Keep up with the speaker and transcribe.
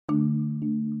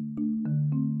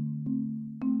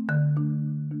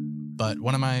But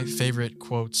one of my favorite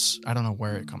quotes, I don't know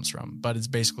where it comes from, but it's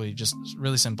basically just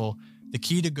really simple. The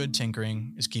key to good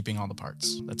tinkering is keeping all the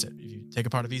parts. That's it. If you take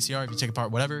apart a VCR, if you take apart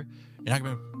whatever, you're not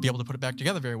going to be able to put it back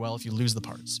together very well if you lose the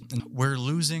parts. And we're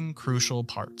losing crucial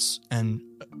parts, and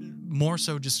more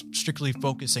so just strictly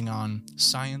focusing on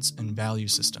science and value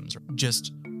systems.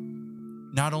 Just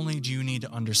not only do you need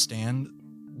to understand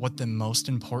what the most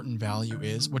important value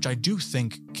is, which I do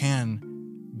think can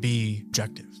be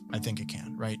objective. I think it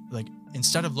can, right? Like,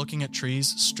 instead of looking at trees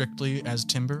strictly as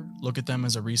timber, look at them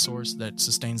as a resource that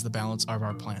sustains the balance of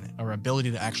our planet, our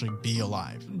ability to actually be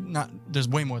alive. There's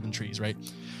way more than trees, right?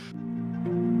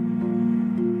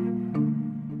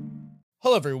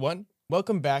 Hello, everyone.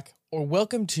 Welcome back, or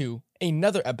welcome to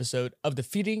another episode of the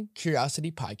Feeding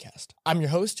Curiosity podcast. I'm your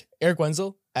host, Eric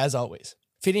Wenzel, as always.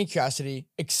 Feeding Curiosity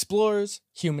explores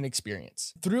human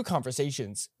experience. Through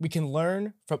conversations, we can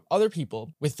learn from other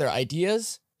people with their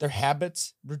ideas, their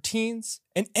habits, routines,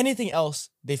 and anything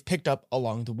else they've picked up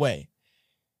along the way.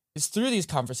 It's through these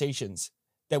conversations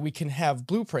that we can have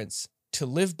blueprints to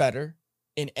live better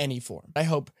in any form. I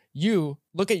hope you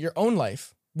look at your own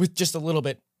life with just a little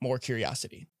bit more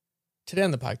curiosity. Today on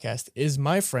the podcast is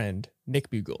my friend, Nick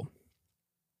Buegel.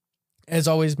 As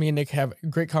always, me and Nick have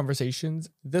great conversations.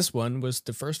 This one was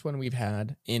the first one we've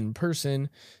had in person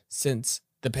since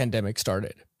the pandemic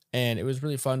started. And it was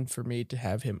really fun for me to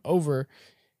have him over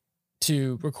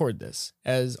to record this.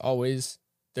 As always,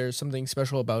 there's something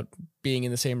special about being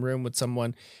in the same room with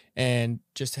someone and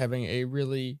just having a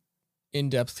really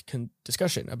in-depth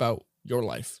discussion about your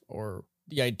life or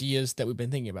the ideas that we've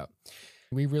been thinking about.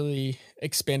 We really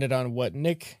expanded on what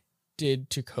Nick did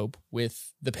to cope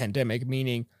with the pandemic,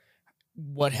 meaning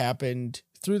what happened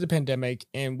through the pandemic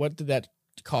and what did that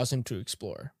cause him to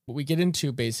explore. What we get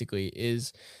into basically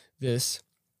is this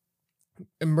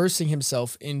immersing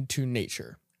himself into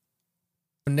nature.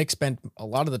 Nick spent a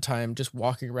lot of the time just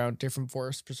walking around different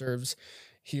forest preserves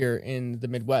here in the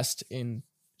Midwest, in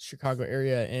Chicago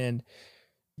area, and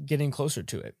getting closer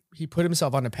to it. He put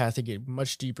himself on a path to get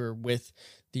much deeper with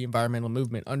the environmental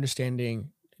movement, understanding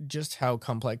just how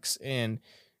complex and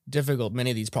difficult many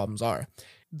of these problems are.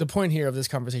 The point here of this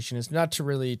conversation is not to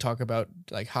really talk about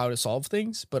like how to solve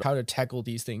things, but how to tackle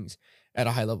these things at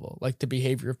a high level, like the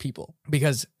behavior of people.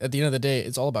 Because at the end of the day,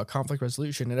 it's all about conflict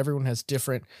resolution, and everyone has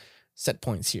different set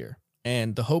points here.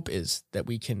 And the hope is that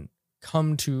we can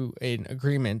come to an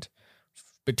agreement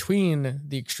between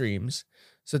the extremes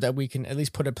so that we can at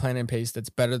least put a plan in place that's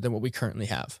better than what we currently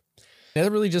have. And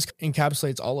that really just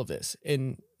encapsulates all of this.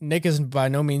 And Nick is by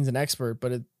no means an expert,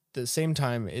 but at the same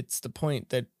time, it's the point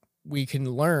that we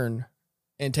can learn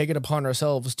and take it upon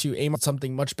ourselves to aim at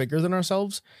something much bigger than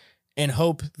ourselves and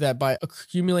hope that by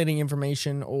accumulating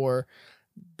information or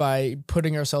by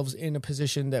putting ourselves in a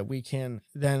position that we can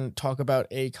then talk about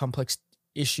a complex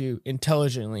issue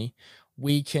intelligently,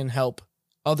 we can help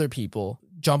other people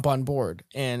jump on board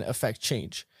and affect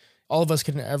change. All of us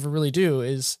can ever really do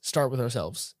is start with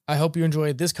ourselves. I hope you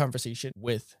enjoyed this conversation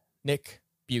with Nick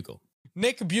Buegel.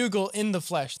 Nick Buegel in the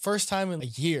flesh. First time in a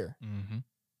year. Mm-hmm.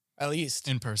 At least.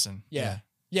 In person. Yeah.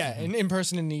 Mm-hmm. In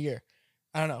person in a year.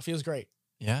 I don't know. It feels great.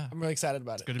 Yeah. I'm really excited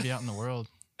about It's good to be out in the world.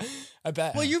 I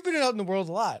bet. Well, you've been out in the world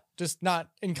a lot, just not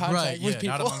in contact with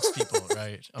people. Not amongst people,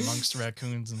 right? Amongst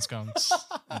raccoons and skunks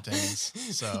and things.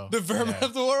 So the vermin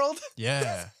of the world?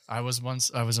 Yeah. I was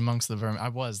amongst the vermin. I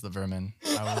was the vermin.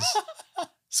 I was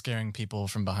scaring people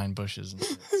from behind bushes and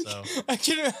shit. So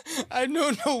I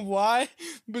don't know why,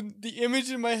 but the image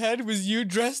in my head was you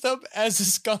dressed up as a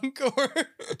skunk or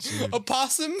a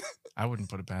possum. I wouldn't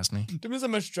put it past me. Depends how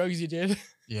much drugs you did.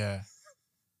 Yeah.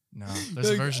 No, there's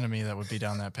a version of me that would be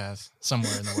down that path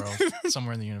somewhere in the world,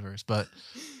 somewhere in the universe. But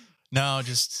no,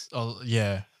 just,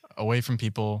 away from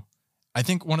people. I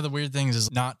think one of the weird things is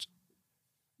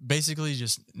basically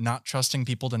just not trusting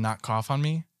people to not cough on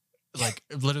me. Like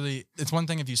literally, it's one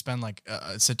thing if you spend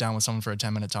sit down with someone for a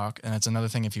 10-minute talk, and it's another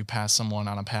thing if you pass someone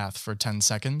on a path for 10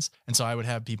 seconds. And so I would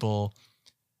have people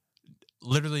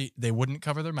literally, they wouldn't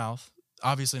cover their mouth,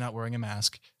 obviously not wearing a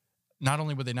mask. Not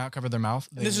only would they not cover their mouth,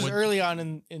 this is early on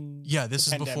in this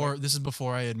is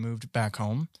before I had moved back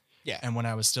home. Yeah. And when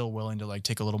I was still willing to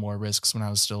take a little more risks, when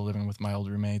I was still living with my old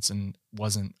roommates and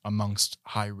wasn't amongst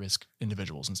high risk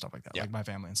individuals and stuff like that, like my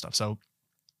family and stuff. So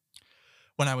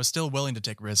when I was still willing to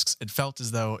take risks, it felt as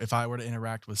though if I were to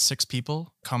interact with 6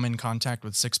 people, come in contact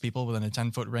with 6 people within a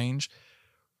 10-foot range,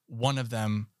 one of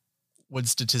them would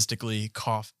statistically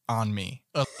cough on me.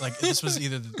 Like this was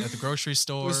either at the grocery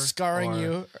store, Was scarring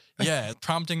you. Yeah,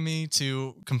 prompting me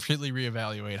to completely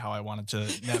reevaluate how I wanted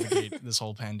to navigate this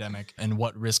whole pandemic and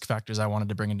what risk factors I wanted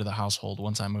to bring into the household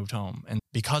once I moved home. And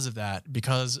because of that,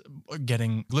 because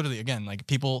getting literally again, like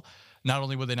people, not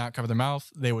only would they not cover their mouth,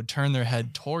 they would turn their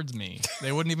head towards me.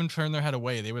 They wouldn't even turn their head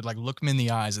away. They would like look me in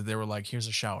the eyes and they were like, here's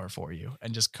a shower for you,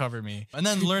 and just cover me. And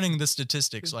then learning the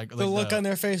statistics, like The look on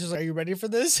their face was like, are you ready for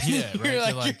this? Yeah, right.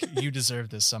 They're like, you deserve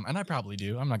this. And I probably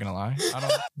do. I'm not going to lie. I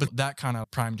don't. But that kind of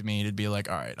primed me to be like,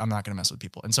 all right, I'm not going to mess with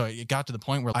people. And so it got to the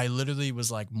point where I literally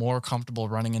was like more comfortable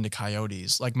running into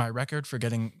coyotes. Like my record for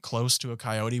getting close to a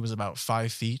coyote was about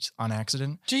 5 feet on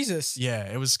accident. Jesus.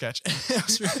 Yeah, it was sketchy. It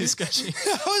was really sketchy.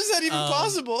 How is that even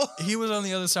possible? He was on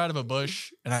the other side of a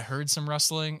bush and I heard some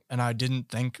rustling and I didn't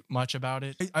think much about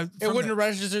it. It wouldn't have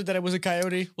registered that it was a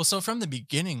coyote. Well, so from the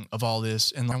beginning of all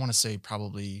this, and I want to say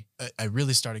probably I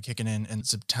really started kicking in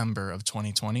September of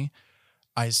 2020.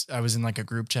 I was in like a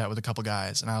group chat with a couple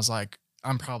guys and I was like,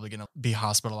 I'm probably going to be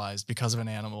hospitalized because of an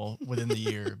animal within the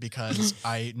year because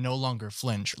I no longer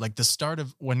flinch. Like the start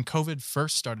of when COVID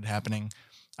first started happening,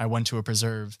 I went to a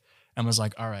preserve and was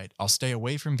like, all right, I'll stay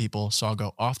away from people. So I'll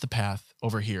go off the path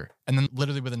over here. And then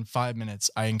literally within 5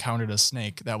 minutes, I encountered a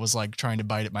snake that was like trying to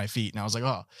bite at my feet. And I was like,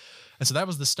 oh, and so that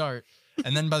was the start.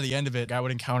 And then by the end of it, I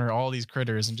would encounter all these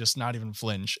critters and just not even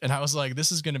flinch. And I was like,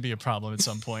 this is going to be a problem at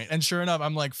some point. And sure enough,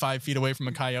 I'm like 5 feet away from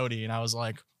a coyote. And I was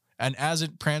like, and as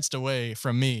it pranced away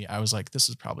from me, I was like, this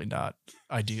is probably not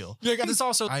ideal. It's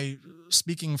also,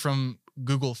 speaking from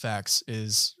Google Facts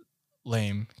is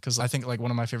lame because I think like one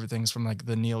of my favorite things from like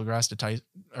the Neil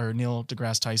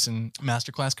deGrasse Tyson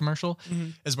masterclass commercial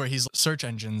is where he's search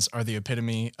engines are the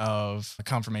epitome of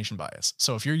confirmation bias.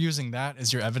 So if you're using that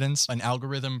as your evidence, an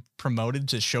algorithm promoted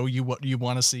to show you what you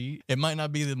want to see, it might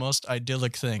not be the most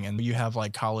idyllic thing. And you have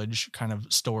like college kind of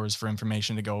stores for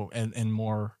information to go and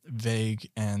more vague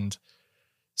and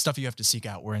stuff you have to seek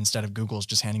out where instead of Google's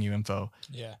just handing you info.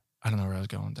 Yeah. I don't know where I was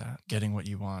going with that. Getting what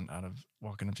you want out of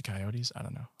walking up to coyotes. I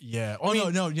don't know. Yeah. Oh,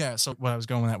 no. Yeah. So what I was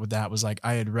going with that was like,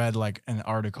 I had read like an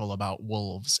article about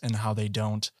wolves and how they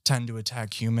don't tend to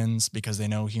attack humans because they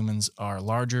know humans are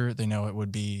larger. They know it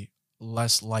would be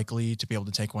less likely to be able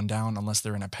to take one down unless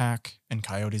they're in a pack. And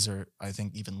coyotes are, I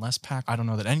think, even less pack. I don't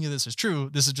know that any of this is true.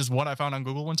 This is just what I found on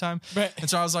Google one time. Right. And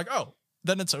so I was like, oh,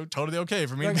 then it's totally okay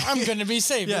for me. Like, I'm going to be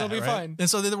safe. It'll be fine. And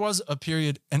so there was a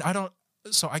period, and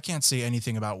so I can't say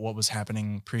anything about what was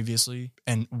happening previously.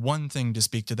 And one thing to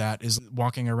speak to that is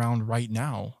walking around right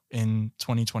now in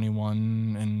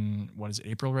 2021 and what is it,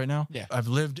 April right now? Yeah. I've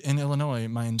lived in Illinois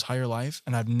my entire life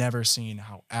and I've never seen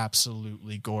how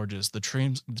absolutely gorgeous the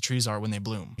trees are when they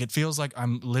bloom. It feels like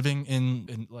I'm living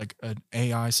in like an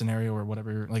AI scenario or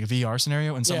whatever, like a VR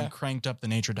scenario, and someone cranked up the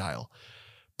nature dial.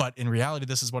 But in reality,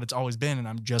 this is what it's always been, and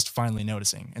I'm just finally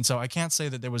noticing. And so I can't say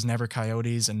that there was never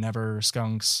coyotes and never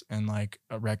skunks and like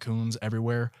raccoons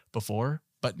everywhere before.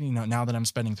 But, you know, now that I'm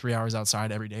spending 3 hours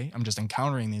outside every day, I'm just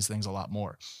encountering these things a lot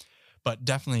more. But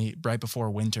definitely right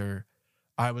before winter,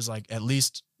 I was like, at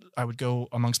least I would go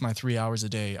amongst my 3 hours a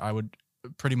day. I would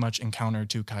pretty much encounter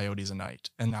 2 coyotes a night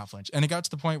and not flinch. And it got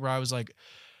to the point where I was like,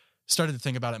 started to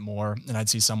think about it more, and I'd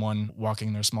see someone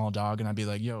walking their small dog and I'd be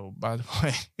like, yo, by the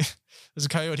way, there's a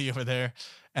coyote over there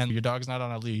and your dog's not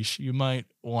on a leash. You might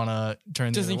want to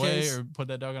turn the other way or put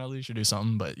that dog on a leash or do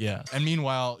something. But yeah. And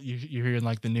meanwhile, you're hearing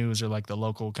like the news or like the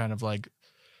local kind of like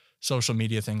social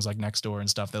media things like Nextdoor and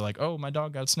stuff. They're like, oh, my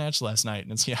dog got snatched last night.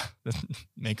 And it's, yeah, that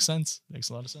makes sense. Makes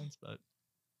a lot of sense. But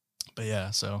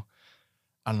yeah, so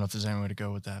I don't know if there's any way to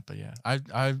go with that, but yeah,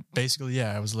 I basically,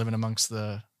 I was living amongst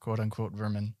the quote unquote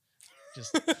vermin.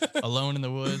 Just alone in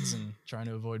the woods and trying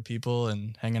to avoid people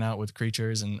and hanging out with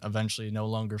creatures and eventually no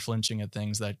longer flinching at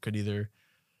things that could either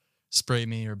spray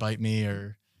me or bite me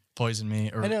or poison me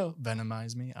or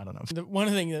venomize me. I don't know. The one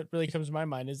thing that really comes to my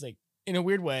mind is like, in a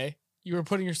weird way, you were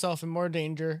putting yourself in more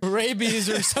danger, rabies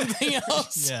or something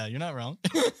else. Yeah, you're not wrong.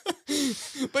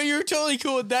 But you're totally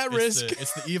cool with that risk.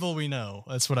 It's the evil we know.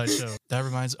 That's what I show. That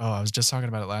reminds, I was just talking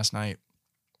about it last night.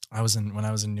 When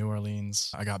I was in New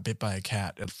Orleans, I got bit by a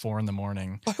cat at 4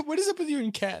 a.m. What is up with you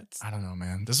and cats? I don't know,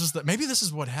 man. Maybe this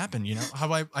is what happened. You know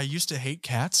how I used to hate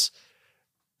cats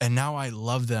and now I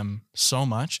love them so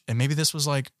much. And maybe this was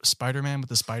like Spider-Man with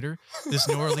the spider. This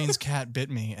New Orleans cat bit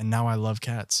me and now I love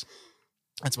cats.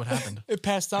 That's what happened. It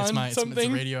passed on something? It's a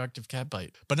radioactive cat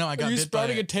bite. But no, I got bit by... Are you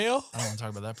sprouting a tail? I don't want to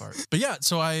talk about that part. But yeah,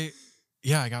 so I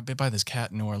got bit by this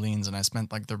cat in New Orleans and I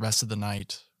spent like the rest of the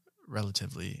night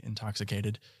relatively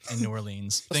intoxicated in New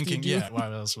Orleans thinking, why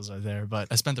else was I there? But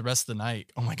I spent the rest of the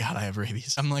night, oh my God, I have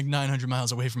rabies. I'm like 900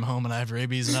 miles away from home and I have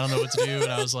rabies and I don't know what to do. And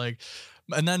I was like,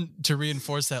 And then to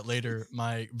reinforce that later,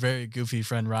 my very goofy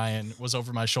friend Ryan was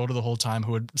over my shoulder the whole time,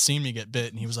 who had seen me get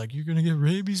bit, and he was like, "You're gonna get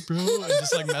rabies, bro," and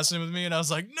just like messing with me. And I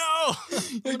was like, "No,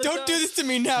 don't do this to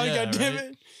me now, Yeah, God damn right?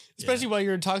 it." Especially while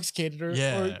you're intoxicated or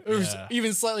Yeah.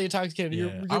 even slightly intoxicated,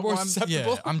 you're more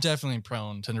susceptible. I'm definitely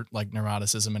prone to like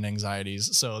neuroticism and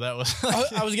anxieties. So that was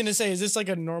I was gonna say, is this like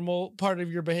a normal part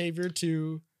of your behavior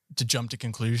to jump to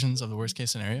conclusions of the worst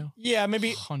case scenario? Yeah,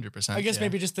 maybe 100%. I guess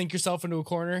maybe just think yourself into a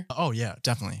corner. Oh yeah,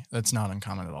 definitely. That's not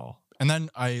uncommon at all. And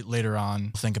then I later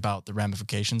on think about the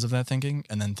ramifications of that thinking,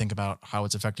 and then think about how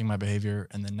it's affecting my behavior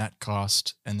and the net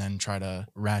cost, and then try to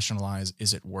rationalize,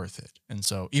 is it worth it? And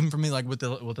so even for me, like with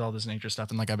all this nature stuff,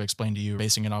 and like I've explained to you,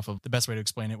 basing it off of the best way to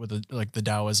explain it with the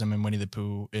Taoism and Winnie the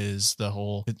Pooh is the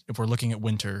whole, if we're looking at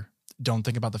winter, don't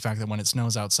think about the fact that when it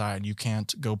snows outside, you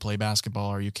can't go play basketball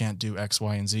or you can't do X,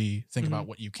 Y, and Z. Think about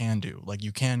what you can do. Like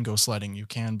you can go sledding, you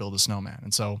can build a snowman.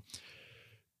 And so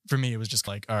for me, it was just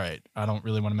like, all right, I don't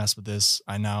really want to mess with this.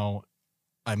 I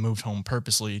moved home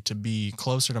purposely to be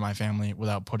closer to my family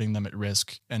without putting them at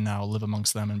risk, and now live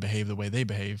amongst them and behave the way they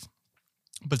behave,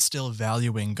 but still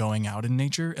valuing going out in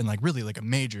nature. And like really like a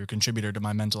major contributor to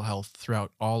my mental health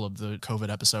throughout all of the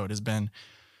COVID episode has been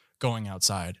going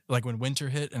outside. Like when winter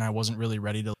hit and I wasn't really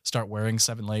ready to start wearing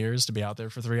 7 layers to be out there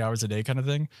for 3 hours a day kind of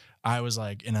thing, I was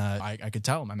like I could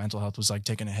tell my mental health was like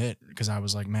taking a hit, because I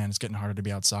was like, man, it's getting harder to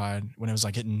be outside. When it was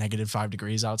like hitting -5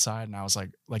 degrees outside, and I was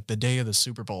like the day of the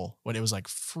Super Bowl when it was like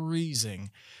freezing,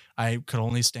 I could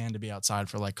only stand to be outside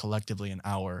for like collectively an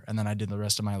hour. And then I did the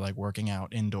rest of my like working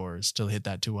out indoors to hit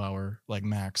that 2 hour like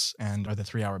max, or the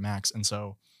 3 hour max. And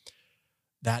so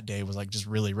that day was like just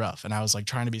really rough. And I was like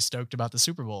trying to be stoked about the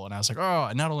Super Bowl. And I was like, oh,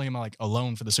 and not only am I like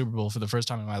alone for the Super Bowl for the first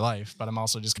time in my life, but I'm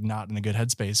also just not in a good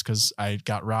headspace because I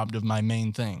got robbed of my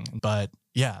main thing. But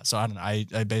yeah, so I don't know.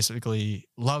 I basically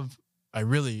I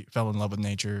really fell in love with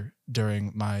nature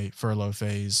during my furlough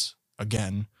phase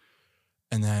again.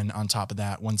 And then on top of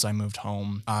that, once I moved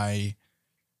home,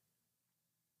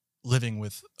 living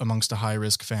with amongst a high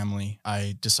risk family,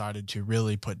 I decided to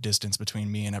really put distance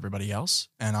between me and everybody else.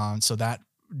 And so that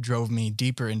drove me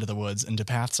deeper into the woods, into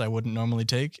paths I wouldn't normally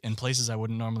take and places I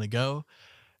wouldn't normally go.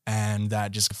 And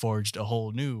that just forged a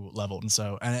whole new level. And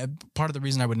so, part of the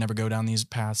reason I would never go down these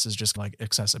paths is just like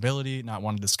accessibility, not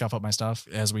wanting to scuff up my stuff.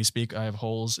 As we speak, I have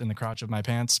holes in the crotch of my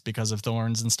pants because of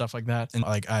thorns and stuff like that. And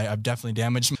like, I've definitely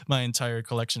damaged my entire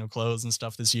collection of clothes and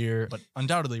stuff this year, but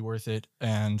undoubtedly worth it.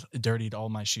 And dirtied all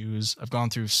my shoes. I've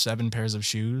gone through 7 pairs of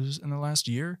shoes in the last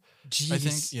year. Jeez. I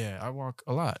think. Yeah, I walk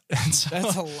a lot. And so,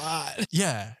 That's a lot.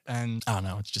 Yeah. And I don't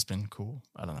know. It's just been cool.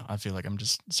 I don't know. I feel like I'm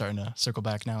just starting to circle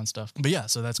back now and stuff. But yeah,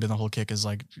 so that's been the whole kick, is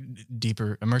like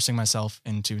deeper immersing myself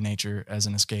into nature as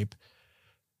an escape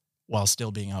while still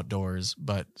being outdoors,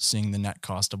 but seeing the net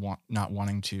cost of not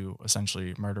wanting to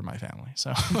essentially murder my family.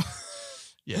 So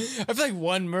yeah. I feel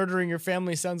like murdering your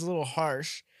family sounds a little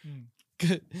harsh.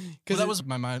 Because that was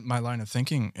my line of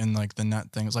thinking in like the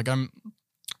net thing. It's like I'm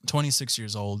 26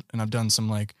 years old and I've done some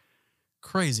like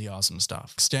crazy awesome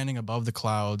stuff. Standing above the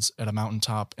clouds at a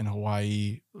mountaintop in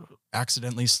Hawaii,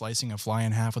 accidentally slicing a fly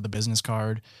in half with a business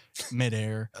card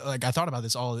midair. Like I thought about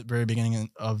this all at the very beginning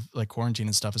of like quarantine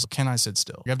and stuff. Is can I sit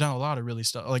still? I've done a lot of really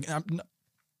stuff. Like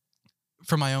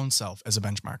for my own self as a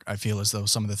benchmark, I feel as though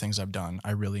some of the things I've done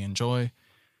I really enjoy,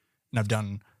 and I've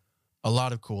done a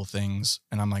lot of cool things.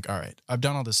 And I'm like, all right, I've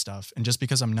done all this stuff. And just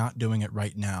because I'm not doing it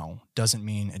right now doesn't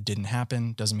mean it didn't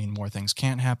happen. Doesn't mean more things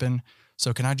can't happen.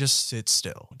 So can I just sit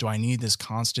still? Do I need this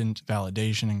constant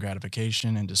validation and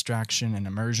gratification and distraction and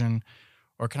immersion?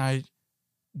 Or can I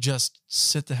just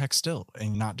sit the heck still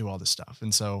and not do all this stuff?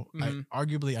 And so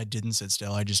arguably I didn't sit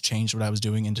still. I just changed what I was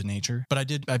doing into nature.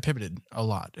 But I pivoted a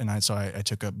lot. And I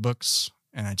took up books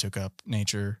and I took up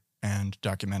nature and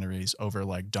documentaries over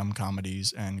like dumb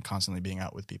comedies and constantly being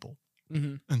out with people.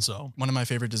 And so one of my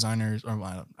favorite designers, or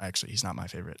well, actually he's not my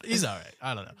favorite. He's all right.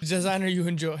 I don't know. Designer you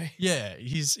enjoy. Yeah,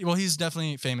 he's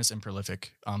definitely famous and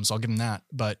prolific. So I'll give him that.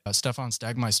 But Stefan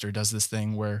Stagmeister does this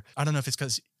thing where I don't know if it's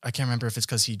because I can't remember if it's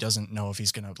because he doesn't know if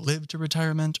he's going to live to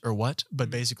retirement or what. But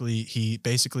basically, he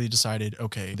decided,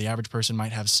 okay, the average person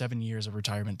might have 7 years of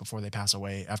retirement before they pass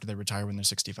away after they retire when they're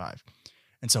 65.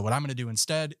 And so what I'm going to do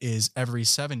instead is every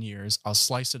 7 years, I'll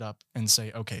slice it up and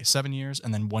say, okay, 7 years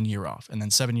and then 1 year off, and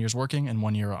then 7 years working and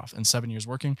 1 year off, and 7 years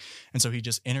working. And so he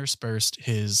just interspersed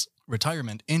his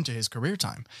retirement into his career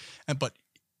time. But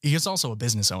he is also a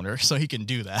business owner, so he can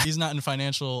do that. He's not in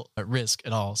financial risk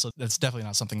at all. So that's definitely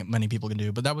not something that many people can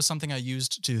do. But that was something I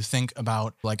used to think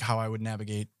about like how I would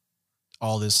navigate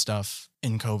all this stuff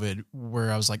in COVID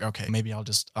where I was like, okay, maybe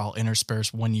I'll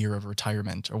intersperse 1 year of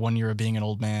retirement or 1 year of being an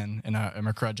old man and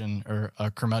a curmudgeon or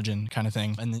a curmudgeon kind of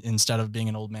thing. And instead of being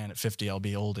an old man at 50, I'll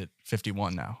be old at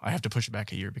 51 now. I have to push it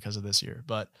back a year because of this year.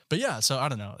 But yeah, so I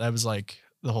don't know. That was like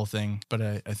the whole thing. But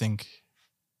I think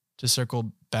to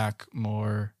circle back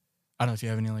more, I don't know if you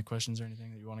have any like questions or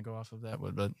anything that you want to go off of that,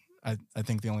 but I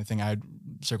think the only thing I'd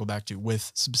circle back to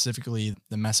with specifically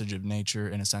the message of nature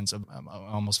in a sense of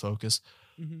almost focus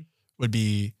would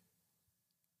be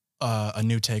a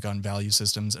new take on value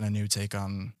systems and a new take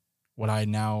on what I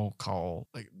now call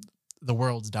like the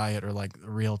world's diet or like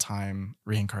real-time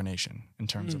reincarnation in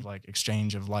terms of like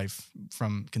exchange of life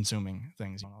from consuming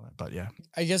things and all that. But yeah.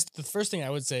 I guess the first thing I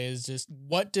would say is just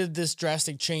what did this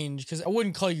drastic change? Because I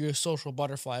wouldn't call you a social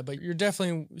butterfly, but you're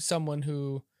definitely someone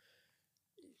who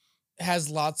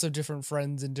has lots of different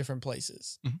friends in different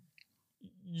places.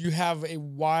 You have a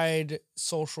wide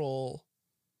social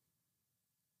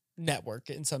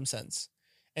network in some sense.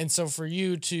 And so for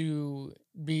you to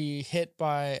be hit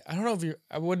by, I don't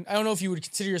know if you would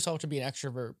consider yourself to be an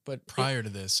extrovert, but prior to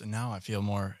this, and now I feel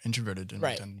more introverted in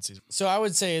my tendencies. So I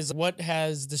would say is what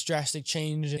has this drastic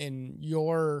change in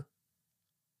your,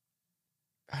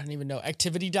 I don't even know,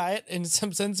 activity diet in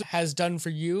some sense has done for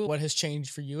you? What has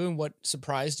changed for you and what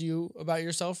surprised you about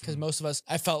yourself? Because most of us,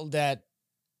 I felt that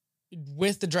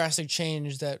with the drastic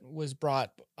change that was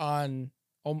brought on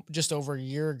just over a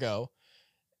year ago,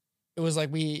 it was like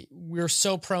we're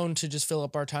so prone to just fill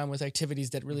up our time with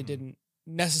activities that really didn't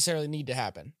necessarily need to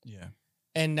happen. Yeah.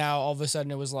 And now all of a sudden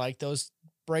it was like those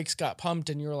brakes got pumped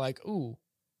and you were like, ooh,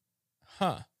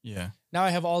 huh. Yeah. Now I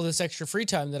have all this extra free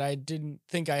time that I didn't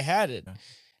think I had it. Yeah.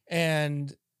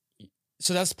 And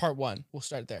so that's part one. We'll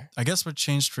start there. I guess what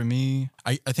changed for me,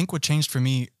 I think what changed for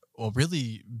me, a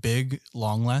really big,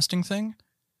 long-lasting thing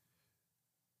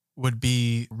would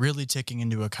be really taking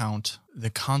into account the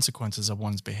consequences of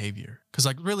one's behavior. Because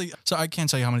like really, so I can't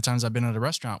tell you how many times I've been at a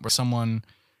restaurant where someone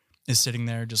is sitting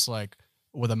there just like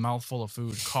with a mouthful of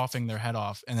food, coughing their head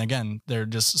off. And again, they're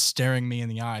just staring me in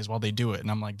the eyes while they do it. And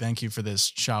I'm like, thank you for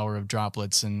this shower of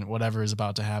droplets and whatever is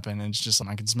about to happen. And it's just,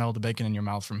 I can smell the bacon in your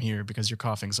mouth from here because you're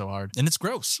coughing so hard. And it's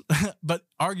gross, but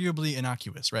arguably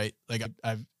innocuous, right? Like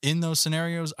I've in those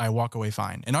scenarios, I walk away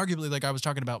fine. And arguably, like I was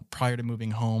talking about prior to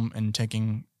moving home and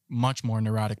taking much more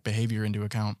neurotic behavior into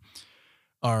account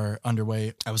are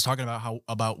underway. I was talking about how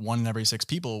about 1 in every 6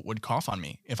 people would cough on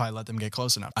me if I let them get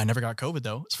close enough. I never got COVID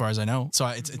though, as far as I know. So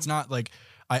it's not like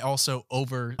I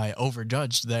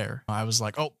overjudged there. I was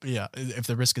like, oh yeah, if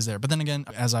the risk is there. But then again,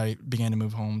 as I began to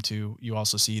move home too, you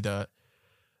also see the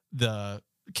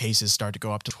cases start to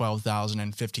go up to 12,000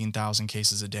 and 15,000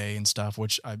 cases a day and stuff,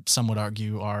 which some would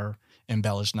argue are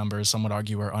embellished numbers. Some would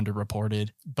argue are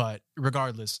underreported. But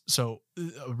regardless, so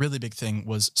a really big thing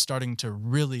was starting to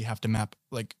really have to map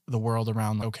like the world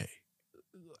around, okay,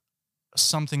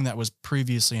 something that was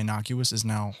previously innocuous is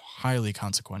now highly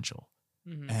consequential.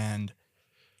 And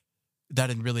that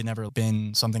had really never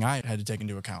been something I had to take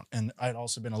into account. And I'd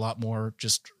also been a lot more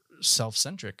just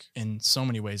self-centric in so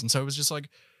many ways. And so it was just like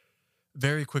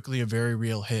very quickly a very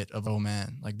real hit of, oh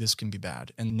man, like this can be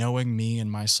bad. And knowing me and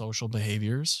my social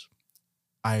behaviors,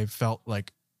 I felt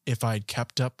like if I'd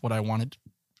kept up what I wanted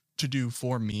to do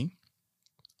for me,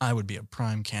 I would be a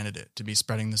prime candidate to be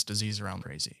spreading this disease around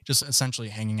crazy. Just essentially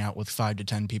hanging out with 5 to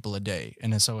 10 people a day.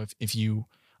 And so if you,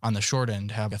 on the short end,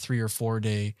 have a 3 or 4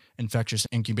 day infectious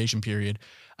incubation period,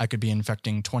 I could be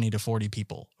infecting 20 to 40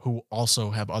 people who also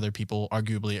have other people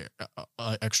arguably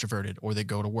extroverted or they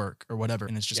go to work or whatever.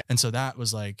 And it's just, and so that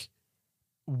was like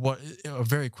what a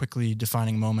very quickly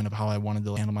defining moment of how I wanted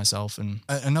to handle myself. And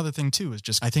another thing too is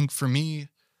just, I think for me,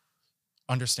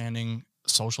 understanding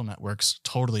social networks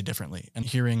totally differently and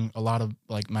hearing a lot of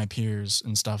like my peers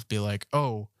and stuff be like,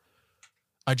 oh,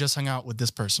 I just hung out with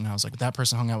this person. I was like, that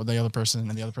person hung out with the other person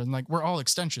and the other person. Like, we're all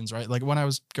extensions, right? Like when I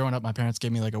was growing up, my parents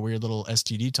gave me like a weird little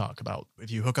STD talk about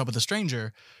if you hook up with a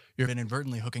stranger, you're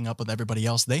inadvertently hooking up with everybody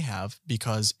else they have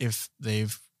because if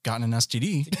they've gotten an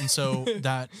STD. And so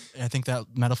that, I think that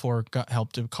metaphor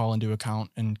helped to call into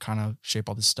account and kind of shape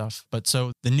all this stuff. But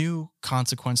so the new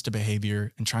consequence to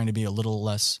behavior and trying to be a little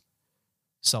less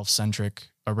self-centric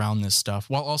around this stuff,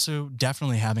 while also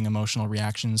definitely having emotional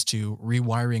reactions to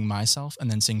rewiring myself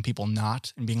and then seeing people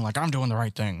not and being like, I'm doing the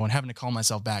right thing, and having to call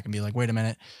myself back and be like, wait a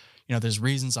minute, you know, there's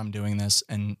reasons I'm doing this.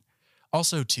 And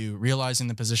also to realizing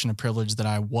the position of privilege that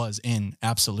I was in,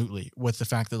 absolutely, with the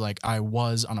fact that like I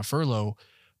was on a furlough,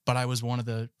 but I was one of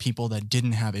the people that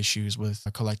didn't have issues with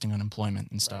collecting unemployment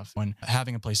and stuff. When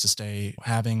having a place to stay,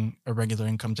 having a regular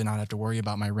income to not have to worry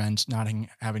about my rent, not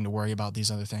having to worry about these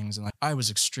other things. And like, I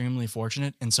was extremely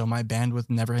fortunate. And so my bandwidth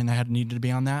never had needed to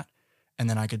be on that. And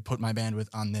then I could put my bandwidth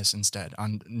on this instead,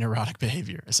 on neurotic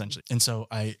behavior, essentially. And so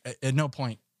I, at no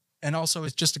point, and also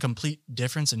it's just a complete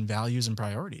difference in values and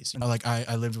priorities. Like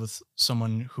I lived with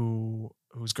someone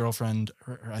whose girlfriend,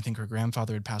 I think her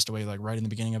grandfather had passed away like right in the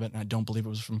beginning of it. And I don't believe it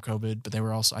was from COVID, but they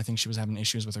were also, I think she was having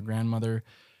issues with her grandmother,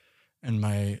 and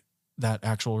that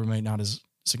actual roommate, not his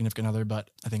significant other, but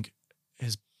I think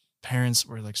his parents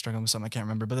were like struggling with something. I can't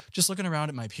remember, but just looking around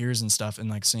at my peers and stuff and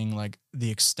like seeing like the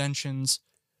extensions,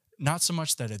 not so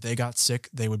much that if they got sick,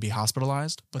 they would be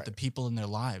hospitalized, but the people in their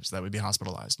lives that would be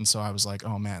hospitalized. And so I was like,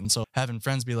 oh man. And so having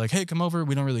friends be like, hey, come over,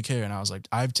 we don't really care. And I was like,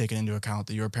 I've taken into account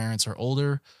that your parents are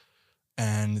older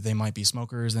and they might be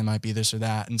smokers, they might be this or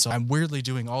that. And so I'm weirdly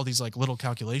doing all these like little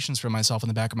calculations for myself in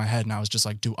the back of my head. And I was just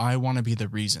like, do I want to be the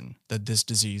reason that this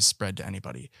disease spread to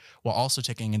anybody? While also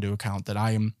taking into account that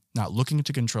I am not looking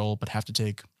to control, but have to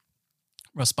take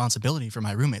responsibility for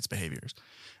my roommates' behaviors.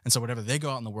 And so whatever they go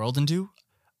out in the world and do,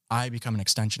 I become an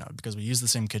extension of, because we use the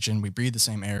same kitchen, we breathe the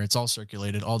same air, it's all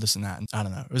circulated, all this and that. And I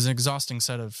don't know. It was an exhausting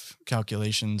set of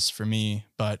calculations for me,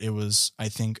 but it was, I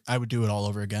think I would do it all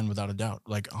over again without a doubt,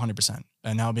 like 100%.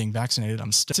 And now being vaccinated,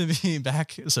 I'm still to be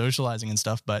back socializing and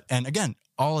stuff. But, and again,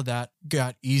 all of that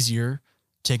got easier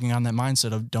taking on that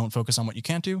mindset of don't focus on what you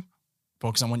can't do,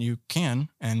 focus on what you can.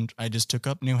 And I just took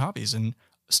up new hobbies and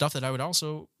stuff that I would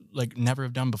also like never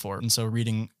have done before. And so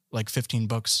reading like 15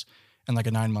 books in like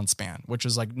a 9-month span, which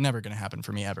was like never going to happen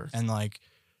for me ever. And like,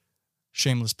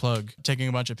 shameless plug, taking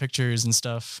a bunch of pictures and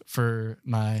stuff for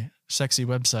my sexy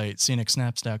website,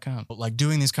 scenicsnaps.com. But like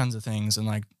doing these kinds of things and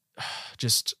like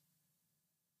just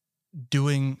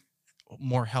doing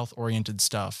more health oriented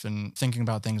stuff and thinking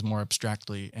about things more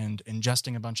abstractly and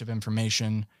ingesting a bunch of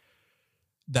information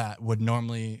that would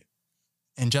normally,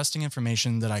 ingesting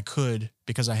information that I could,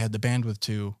 because I had the bandwidth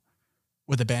to,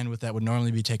 with a bandwidth that would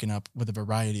normally be taken up with a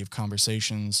variety of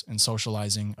conversations and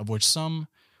socializing, of which some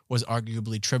was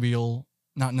arguably trivial,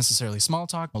 not necessarily small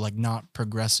talk, but like not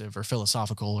progressive or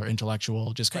philosophical or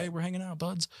intellectual, just, hey, we're hanging out,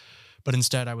 buds. But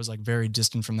instead I was like very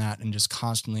distant from that and just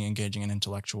constantly engaging in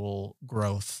intellectual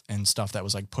growth and stuff that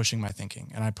was like pushing my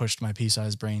thinking. And I pushed my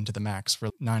pea-sized brain to the max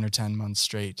for 9 or 10 months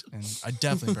straight. And I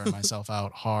definitely burned myself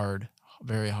out hard,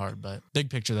 very hard. But big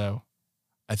picture though,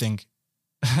 I think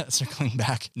circling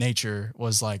back, nature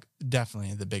was like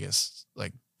definitely the biggest,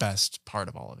 like best part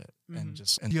of all of it. And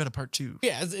you had a part 2.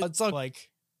 Yeah, it's like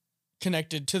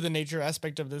connected to the nature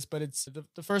aspect of this, but it's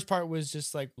the first part was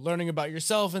just like learning about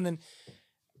yourself. And then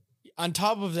on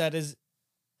top of that is,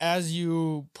 as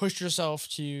you push yourself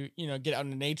to, you know, get out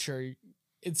into nature,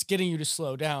 it's getting you to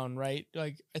slow down, right?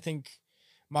 Like I think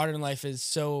modern life is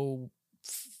so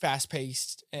fast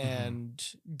paced and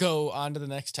go on to the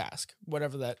next task,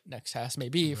 whatever that next task may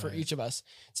be for each of us.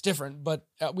 It's different, but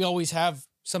we always have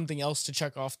something else to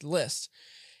check off the list.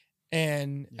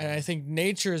 And I think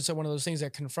nature is one of those things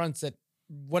that confronts that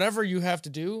whatever you have to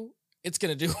do, it's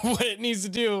going to do what it needs to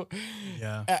do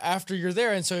after you're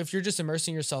there. And so if you're just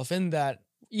immersing yourself in that,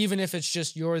 even if it's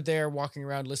just you're there walking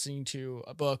around listening to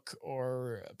a book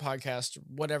or a podcast,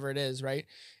 whatever it is, right?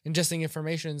 Ingesting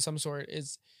information in some sort,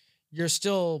 you're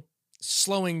still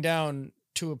slowing down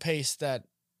to a pace that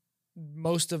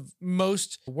most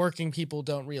working people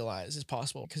don't realize is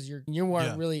possible, because you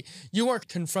weren't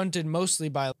confronted mostly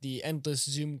by the endless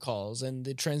Zoom calls and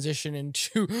the transition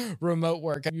into remote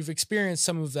work. You've experienced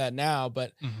some of that now,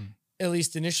 but at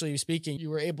least initially speaking, you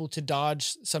were able to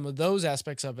dodge some of those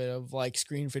aspects of it, of like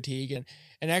screen fatigue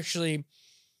and actually,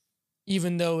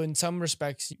 even though in some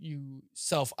respects you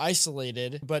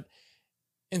self-isolated, but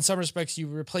in some respects you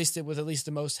replaced it with at least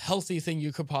the most healthy thing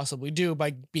you could possibly do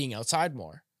by being outside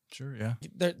more. Sure, yeah.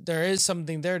 There is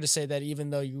something there to say that even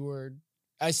though you were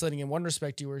isolating in one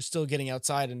respect, you were still getting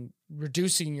outside and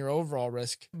reducing your overall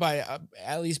risk by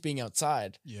at least being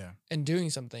outside and doing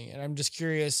something. And I'm just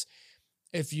curious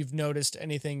if you've noticed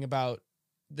anything about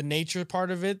the nature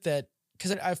part of it, that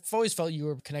because I've always felt you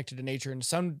were connected to nature in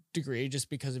some degree just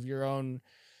because of your own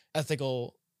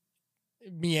ethical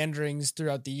meanderings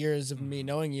throughout the years of me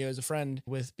knowing you as a friend,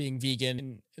 with being vegan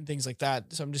and things like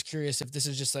that. So I'm just curious if this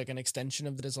is just like an extension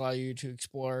of that has allowed you to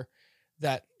explore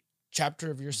that chapter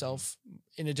of yourself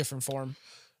in a different form.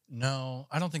 No,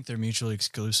 I don't think they're mutually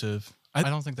exclusive. I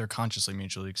don't think they're consciously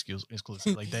mutually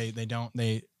exclusive. Like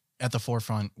they at the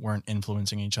forefront weren't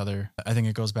influencing each other. I think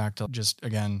it goes back to just,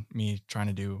 again, me trying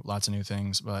to do lots of new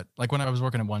things. But like when I was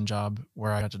working at one job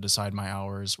where I had to decide my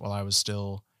hours while I was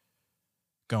still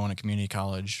going to community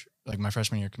college, like my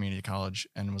freshman year of community college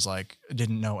and was like,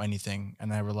 didn't know anything.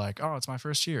 And they were like, oh, it's my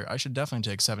first year. I should definitely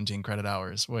take 17 credit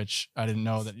hours, which I didn't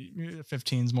know that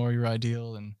 15 is more your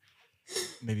ideal. And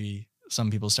maybe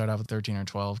some people start out with 13 or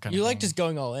 12 kind of You thing. like just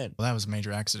going all in. Well, that was a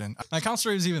major accident. My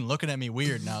counselor was even looking at me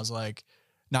weird, and I was like,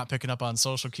 not picking up on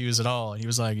social cues at all. And he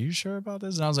was like, you sure about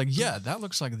this? And I was like, yeah, that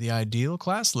looks like the ideal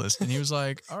class list. And he was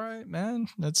like, all right, man,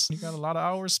 you got a lot of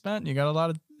hours spent. You got a lot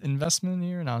of investment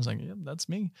here. And I was like, yeah, that's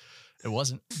me. It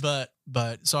wasn't. But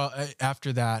so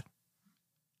after that,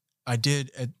 I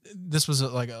did, this was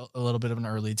like a little bit of an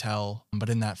early tell, but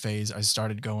in that phase, I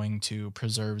started going to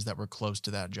preserves that were close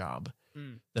to that job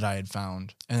that I had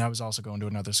found. And I was also going to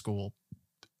another school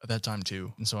at that time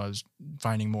too. And so I was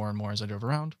finding more and more as I drove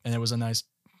around, and it was a nice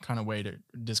kind of way to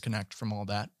disconnect from all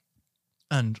that.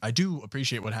 And I do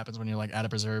appreciate what happens when you're like at a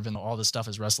preserve and all this stuff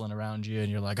is wrestling around you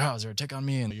and you're like, oh, is there a tick on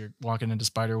me? And you're walking into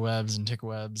spider webs and tick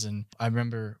webs. And I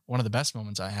remember one of the best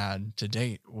moments I had to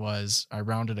date was I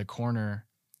rounded a corner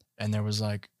and there was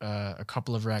like a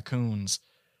couple of raccoons,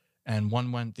 and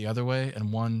one went the other way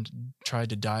and one tried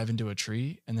to dive into a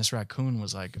tree, and this raccoon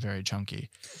was like very chunky.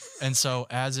 And so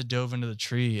as it dove into the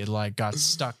tree, it like got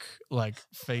stuck like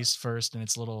face first, and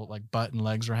its little like butt and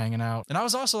legs were hanging out. And I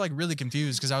was also like really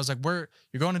confused because I was like, you're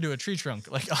going into a tree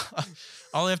trunk. Like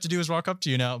all I have to do is walk up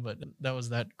to you now. But that was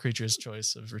that creature's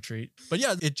choice of retreat. But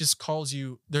yeah, it just calls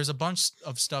you. There's a bunch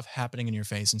of stuff happening in your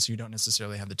face, and so you don't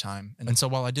necessarily have the time. And so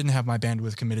while I didn't have my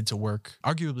bandwidth committed to work,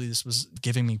 arguably this was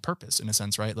giving me purpose in a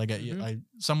sense, right? Like I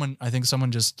think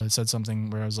someone just said something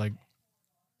where I was like,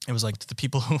 it was like, to the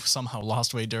people who somehow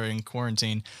lost weight during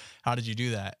quarantine, how did you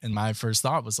do that? And my first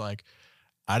thought was like,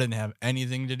 I didn't have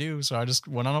anything to do, so I just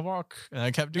went on a walk and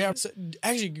I kept doing it. So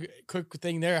actually, quick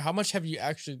thing there. How much have you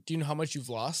actually, do you know how much you've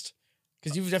lost?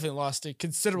 Because you've definitely lost a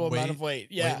considerable amount of weight.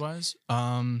 Yeah. Weight-wise?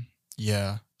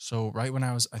 Yeah. So right when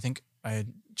I think I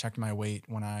had checked my weight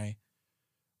when I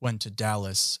went to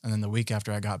Dallas, and then the week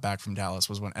after I got back from Dallas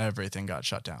was when everything got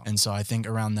shut down. And so I think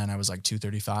around then I was like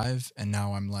 235, and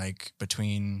now I'm like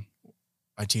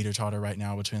I teeter-totter right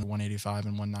now between 185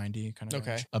 and 190 kind of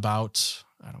range. About,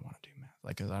 I don't want to do math.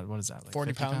 Like, what is that? Like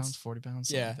 40 pounds? 40 pounds?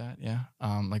 Something like that.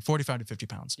 Yeah. Like 45 to 50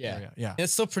 pounds. Yeah.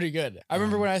 It's still pretty good. I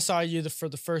remember when I saw you for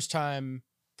the first time,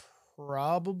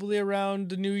 probably around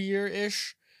the New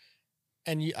Year-ish.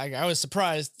 And I was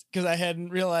surprised because I hadn't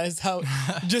realized how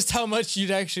much you'd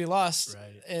actually lost.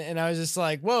 Right. And I was just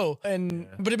like, whoa.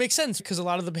 But it makes sense because a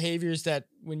lot of the behaviors that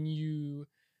when you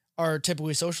are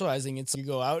typically socializing, it's you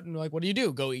go out and like, what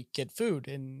do? Go get food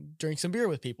and drink some beer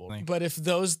with people. But if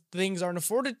those things aren't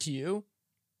afforded to you,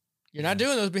 you're not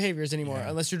doing those behaviors anymore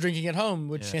unless you're drinking at home,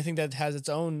 which I think that has its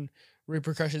own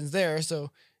repercussions there. So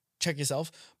check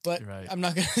yourself, but I'm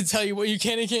not going to tell you what you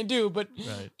can and can't do, but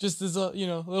just as a,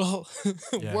 little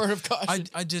word of caution.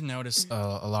 I did notice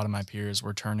a lot of my peers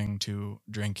were turning to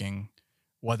drinking,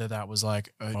 whether that was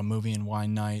like a movie and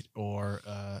wine night or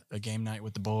a game night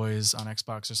with the boys on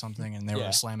Xbox or something. And they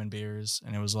were slamming beers,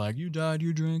 and it was like, you died,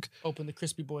 you drink. Open the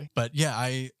crispy boy. But yeah,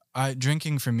 I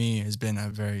drinking for me has been a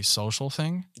very social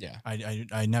thing. Yeah.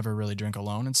 I never really drink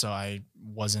alone. And so I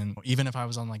wasn't, even if I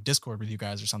was on like Discord with you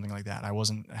guys or something like that,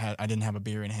 I didn't have a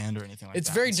beer in hand or anything like that. It's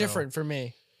very different for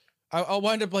me. I'll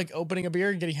wind up like opening a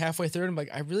beer and getting halfway through, and I'm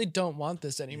like, I really don't want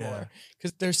this anymore.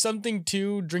 Because there's something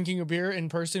to drinking a beer in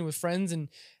person with friends and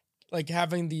like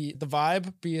having the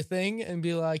vibe be a thing and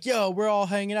be like, yo, we're all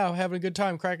hanging out, having a good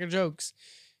time, cracking jokes.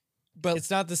 But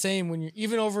it's not the same when you're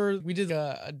even over. We did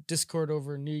a Discord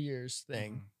over New Year's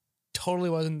thing. Totally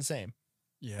wasn't the same.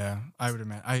 Yeah, I would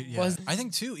imagine. I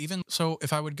think too, even so,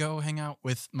 if I would go hang out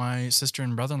with my sister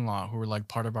and brother-in-law who were like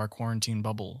part of our quarantine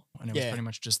bubble, and it was pretty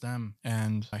much just them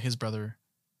and his brother.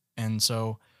 And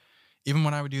so even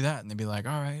when I would do that and they'd be like,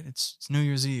 all right, it's New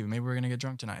Year's Eve, maybe we're going to get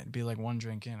drunk tonight. It'd be like one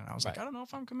drink in. And I was like, I don't know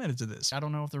if I'm committed to this. I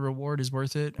don't know if the reward is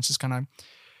worth it. It's just kind of,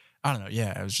 I don't know.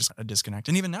 Yeah, it was just a disconnect.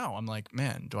 And even now I'm like,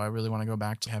 man, do I really want to go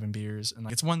back to having beers? And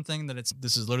like, it's one thing that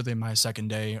this is literally my second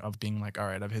day of being like, all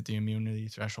right, I've hit the immunity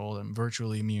threshold. I'm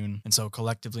virtually immune. And so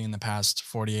collectively in the past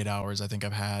 48 hours, I think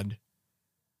I've had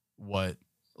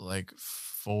like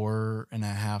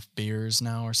 4.5 beers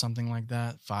now or something like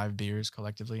that. 5 beers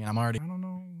collectively. And I'm already, I don't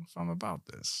know if I'm about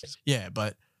this. Yeah,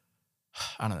 but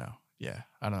I don't know. Yeah,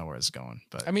 I don't know where it's going,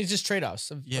 but I mean, it's just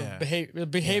trade-offs of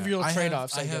behavioral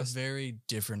trade-offs. I have very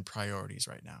different priorities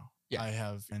right now. Yeah, I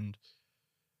have, and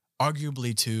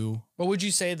arguably too. What would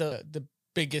you say the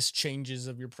biggest changes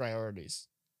of your priorities,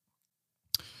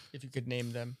 if you could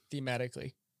name them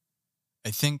thematically? I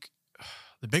think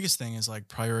the biggest thing is like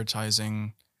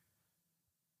prioritizing.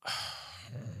 I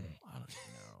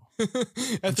don't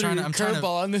I'm trying to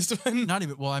curveball on this one. Not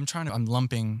even, well, I'm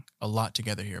lumping a lot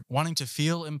together here. Wanting to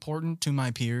feel important to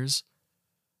my peers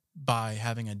by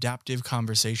having adaptive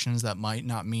conversations that might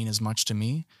not mean as much to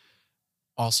me.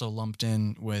 Also lumped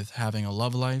in with having a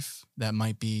love life that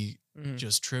might be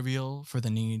just trivial for the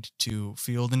need to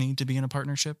feel the need to be in a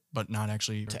partnership, but not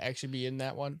actually to actually be in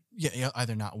that one. Yeah,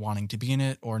 either not wanting to be in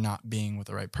it or not being with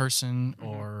the right person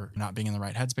or not being in the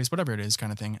right headspace, whatever it is,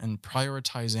 kind of thing. And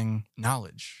prioritizing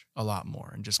knowledge a lot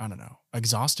more and just, I don't know,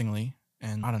 exhaustingly.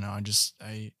 And I don't know,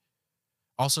 I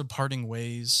also parting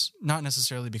ways, not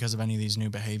necessarily because of any of these new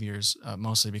behaviors,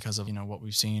 mostly because of, what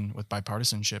we've seen with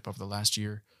bipartisanship over the last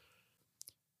year.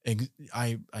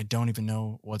 I don't even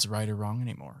know what's right or wrong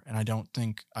anymore. And I don't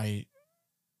think I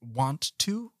want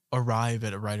to arrive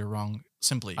at a right or wrong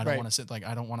simply. I don't want to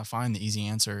I don't want to find the easy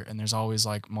answer. And there's always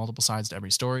like multiple sides to every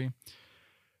story.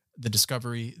 The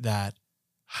discovery that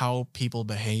how people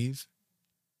behave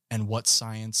and what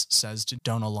science says to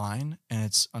don't align. And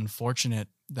it's unfortunate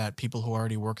that people who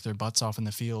already work their butts off in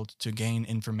the field to gain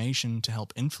information to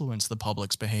help influence the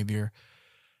public's behavior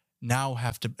now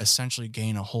have to essentially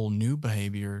gain a whole new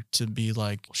behavior to be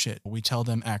like, shit, we tell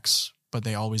them X, but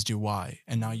they always do Y.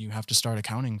 And now you have to start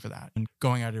accounting for that and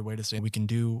going out of your way to say we can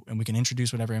do and we can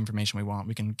introduce whatever information we want.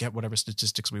 We can get whatever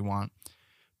statistics we want.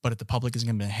 But if the public is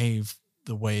going to behave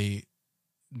the way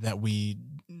that we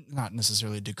not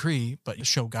necessarily decree, but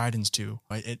show guidance to,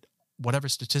 whatever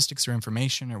statistics or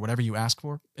information or whatever you ask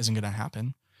for isn't going to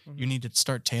happen. You need to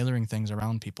start tailoring things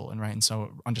around people. And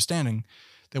so understanding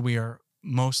that we are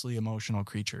mostly emotional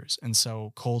creatures. And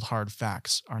so cold, hard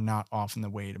facts are not often the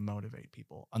way to motivate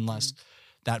people unless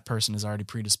that person has already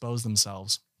predisposed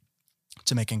themselves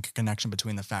to making a connection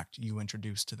between the fact you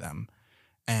introduced to them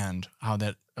and how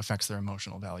that affects their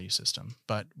emotional value system.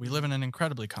 But we live in an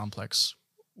incredibly complex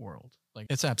world. Like,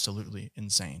 it's absolutely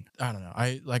insane. I don't know.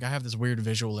 I have this weird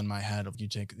visual in my head of you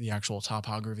take the actual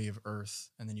topography of Earth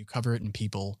and then you cover it in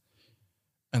people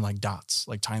and like dots,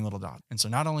 like tiny little dots. And so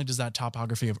not only does that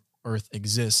topography of Earth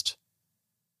exist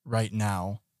right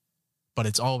now, but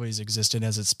it's always existed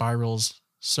as it spirals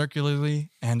circularly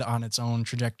and on its own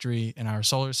trajectory in our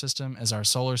solar system, as our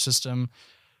solar system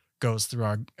goes through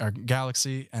our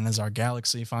galaxy, and as our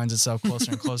galaxy finds itself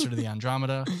closer and closer to the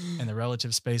Andromeda and the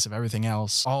relative space of everything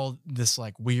else. All this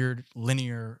like weird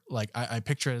linear, like I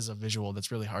picture it as a visual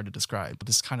that's really hard to describe,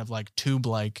 this kind of like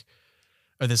tube-like,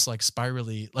 or this like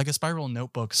spirally, like a spiral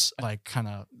notebook's like kind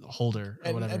of holder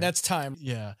or whatever. And that's time.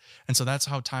 Yeah. And so that's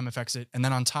how time affects it. And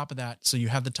then on top of that, so you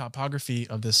have the topography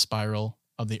of this spiral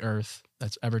of the Earth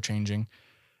that's ever changing.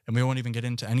 And we won't even get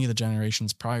into any of the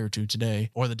generations prior to today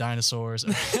or the dinosaurs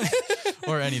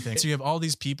or anything. So you have all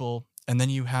these people, and then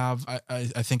you have, I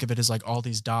think of it as like all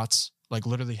these dots like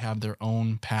literally have their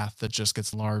own path that just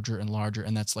gets larger and larger.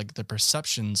 And that's like the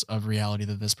perceptions of reality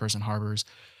that this person harbors.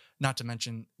 Not to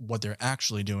mention what they're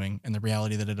actually doing and the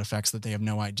reality that it affects that they have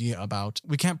no idea about.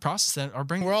 We can't process that. Our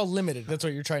brain. We're all limited. That's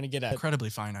what you're trying to get at.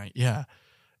 Incredibly finite. Yeah.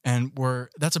 And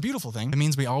that's a beautiful thing. It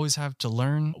means we always have to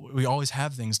learn. We always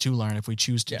have things to learn if we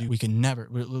choose to do. We can never,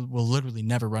 we'll literally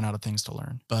never run out of things to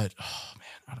learn. But, oh man,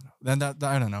 I don't know. Then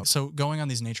I don't know. So going on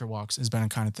these nature walks has been a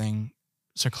kind of thing.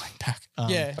 Circling back.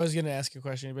 I was going to ask you a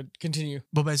question, but continue.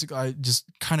 But basically, I just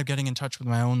kind of getting in touch with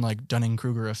my own like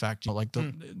Dunning-Kruger effect. Like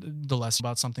the less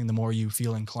about something, the more you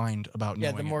feel inclined about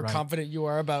knowing it. Yeah, the more confident you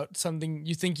are about something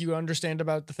you think you understand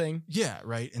about the thing. Yeah,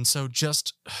 right. And so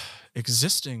just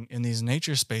existing in these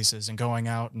nature spaces and going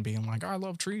out and being like, I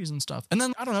love trees and stuff. And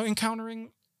then, I don't know,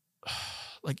 encountering,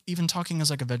 like even talking as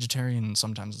like a vegetarian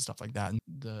sometimes and stuff like that. And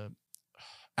the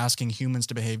asking humans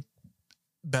to behave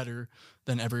better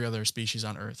than every other species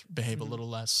on Earth, behave a little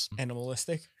less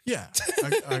animalistic. Yeah.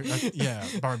 Yeah.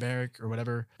 Barbaric or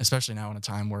whatever, especially now in a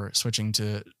time where switching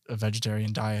to a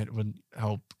vegetarian diet would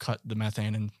help cut the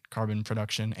methane and carbon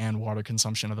production and water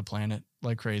consumption of the planet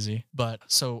like crazy. But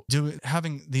so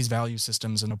having these value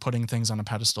systems and putting things on a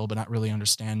pedestal, but not really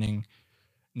understanding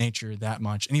nature that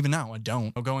much. And even now I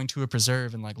don't. Going to a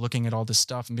preserve and like looking at all this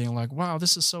stuff and being like, wow,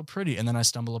 this is so pretty. And then I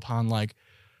stumble upon like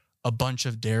a bunch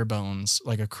of dare bones,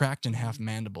 like a cracked in half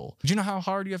mandible. Do you know how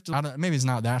hard you have to, maybe it's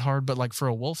not that hard, but like for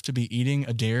a wolf to be eating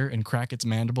a dare and crack its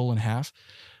mandible in half,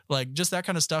 like just that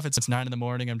kind of stuff. It's 9 a.m.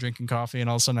 I'm drinking coffee and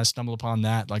all of a sudden I stumble upon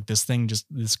that, like this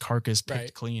carcass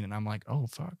picked clean. And I'm like, oh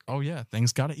fuck. Oh yeah.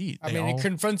 Things got to eat. It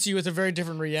confronts you with a very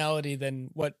different reality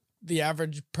than what the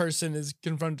average person is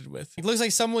confronted with. It looks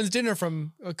like someone's dinner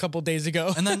from a couple days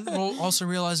ago. And then we're also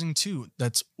realizing too,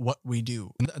 that's what we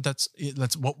do. That's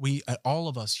what all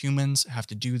of us humans have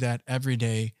to do that every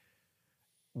day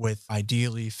with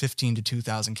ideally 15 to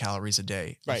 2,000 calories a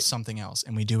day of something else.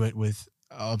 And we do it with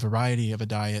a variety of a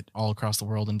diet all across the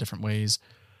world in different ways,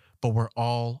 but we're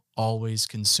all always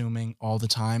consuming all the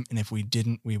time. And if we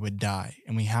didn't, we would die,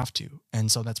 and we have to.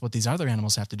 And so that's what these other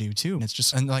animals have to do too. And it's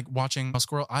just, and like watching a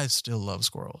squirrel, I still love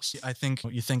squirrels. I think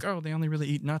you think, oh, they only really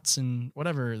eat nuts and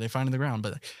whatever they find in the ground.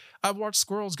 But I've watched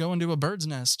squirrels go into a bird's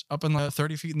nest up in like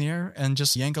 30 feet in the air and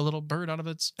just yank a little bird out of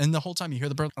its, and the whole time you hear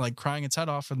the bird like crying its head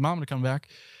off for the mom to come back.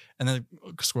 And then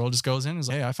the squirrel just goes in and is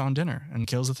like, hey, I found dinner, and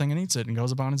kills the thing and eats it and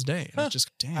goes about its day. And it's just,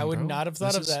 damn, I would bro, not have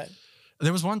thought of that.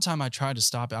 There was one time I tried to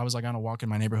stop it. I was like on a walk in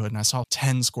my neighborhood and I saw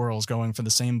 10 squirrels going for the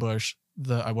same bush.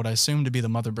 What I assumed to be the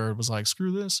mother bird was like,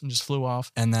 screw this, and just flew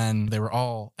off. And then they were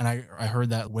all, and I heard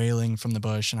that wailing from the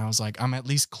bush, and I was like, I'm at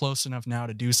least close enough now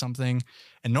to do something.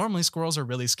 And normally squirrels are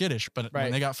really skittish, but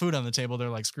when they got food on the table, they're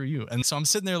like, screw you. And so I'm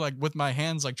sitting there like with my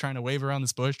hands, like trying to wave around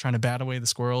this bush, trying to bat away the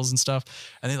squirrels and stuff.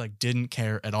 And they like didn't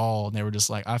care at all. And they were just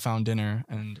like, I found dinner.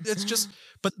 And it's just,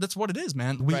 but that's what it is,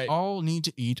 man. We all need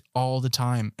to eat all the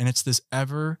time. And it's this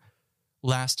ever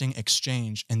lasting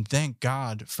exchange. And thank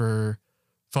God for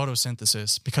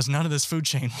photosynthesis, because none of this food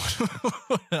chain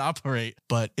would operate.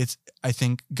 But it's, I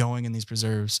think going in these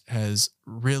preserves has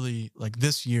really, like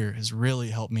this year has really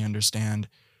helped me understand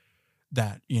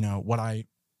that, you know, what I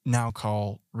now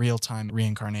call real-time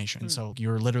reincarnation. So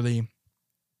you're literally,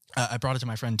 I brought it to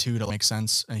my friend too to make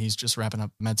sense. And he's just wrapping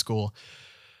up med school.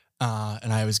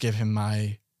 And I always give him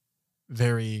my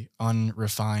very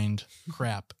unrefined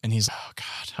crap. And he's, oh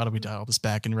God, how do we dial this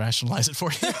back and rationalize it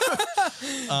for you?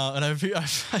 And I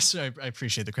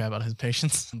appreciate the crap out of his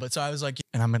patience. But so I was like,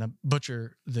 and I'm going to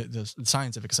butcher the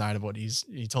scientific side of what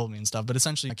he told me and stuff. But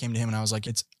essentially I came to him and I was like,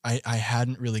 I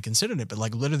hadn't really considered it, but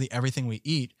like literally everything we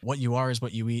eat, what you are is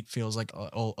what you eat, feels like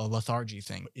a lethargy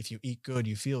thing. If you eat good,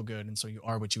 you feel good. And so you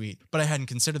are what you eat. But I hadn't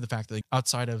considered the fact that like,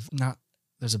 outside of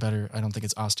there's a better, I don't think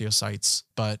it's osteocytes,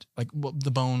 but like the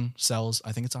bone cells,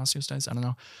 I think it's osteocytes, I don't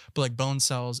know. But like bone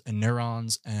cells and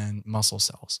neurons and muscle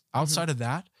cells. Outside of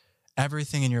that,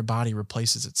 everything in your body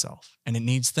replaces itself, and it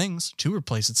needs things to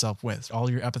replace itself with.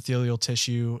 All your epithelial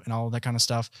tissue and all that kind of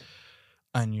stuff.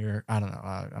 And I don't know,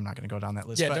 I'm not going to go down that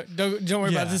list. Yeah, but don't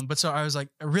worry about this. But so I was like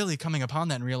really coming upon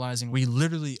that and realizing we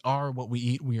literally are what we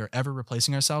eat. We are ever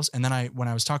replacing ourselves. And then when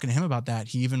I was talking to him about that,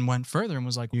 he even went further and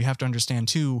was like, you have to understand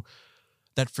too,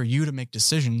 that for you to make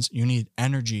decisions, you need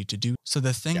energy to do. So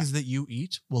the things that you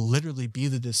eat will literally be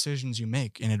the decisions you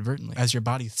make inadvertently as your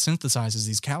body synthesizes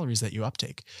these calories that you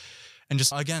uptake. And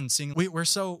just again, seeing we're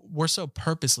so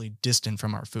purposely distant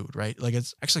from our food, right? Like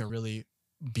it's actually a really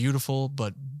beautiful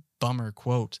but bummer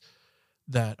quote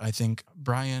that I think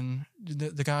Brian,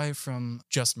 the guy from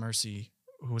Just Mercy,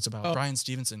 who was about Brian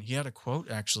Stevenson, he had a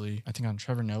quote actually, I think on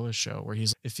Trevor Noah's show, where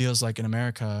it feels like in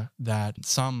America that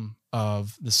some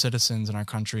of the citizens in our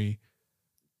country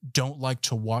don't like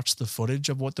to watch the footage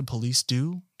of what the police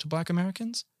do to Black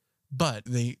Americans, but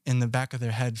they, in the back of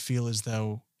their head, feel as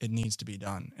though it needs to be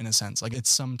done in a sense. Like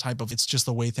it's it's just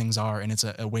the way things are, and it's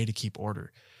a way to keep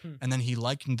order. And then he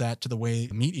likened that to the way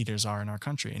meat eaters are in our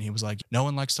country. And he was like, no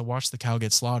one likes to watch the cow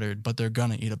get slaughtered, but they're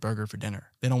gonna eat a burger for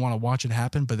dinner. They don't want to watch it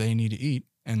happen, but they need to eat.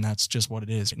 And that's just what it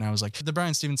is. And I was like, the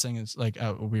Brian Stevens thing is like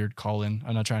a weird call in.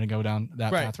 I'm not trying to go down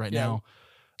that path right now.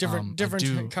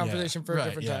 Different conversation for a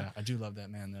different time. I do love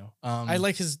that man though. I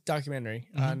like his documentary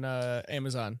on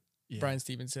Amazon. Brian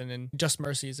Stevenson, and Just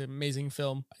Mercy is an amazing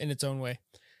film in its own way.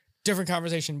 Different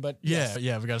conversation, but we got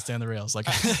to stay on the rails. Like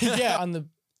on the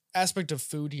aspect of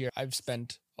food here, I've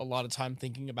spent a lot of time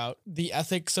thinking about the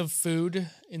ethics of food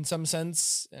in some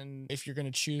sense, and if you're going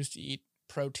to choose to eat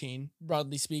protein,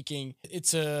 broadly speaking,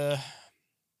 it's an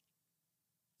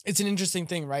interesting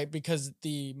thing, right? Because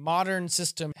the modern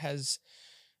system has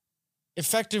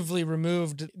effectively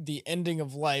removed the ending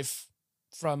of life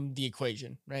from the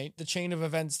equation, right? The chain of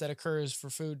events that occurs for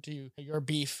food to your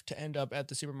beef to end up at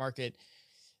the supermarket,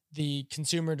 the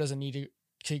consumer doesn't need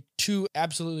to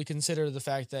absolutely consider the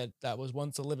fact that that was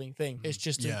once a living thing. It's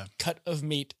just a cut of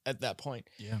meat at that point.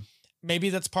 Yeah. Maybe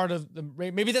that's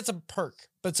maybe that's a perk,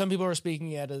 but some people are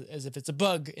speaking at it as if it's a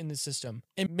bug in the system,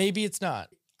 and maybe it's not.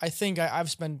 I think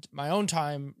I've spent my own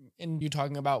time in you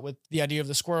talking about with the idea of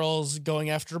the squirrels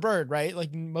going after a bird, right?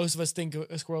 Like most of us think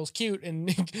a squirrel's cute and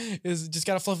is just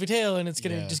got a fluffy tail and it's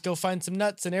going to just go find some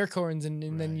nuts and acorns. And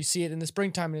then you see it in the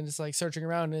springtime and it's like searching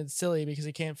around and it's silly because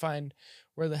it can't find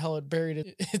where the hell it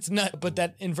buried its nut. But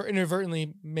that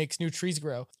inadvertently makes new trees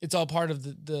grow. It's all part of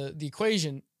the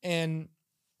equation. And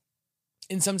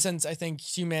in some sense, I think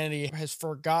humanity has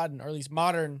forgotten, or at least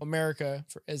modern America,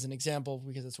 as an example,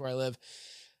 because that's where I live,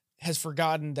 has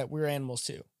forgotten that we're animals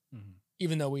too,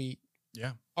 even though we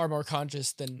are more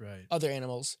conscious than other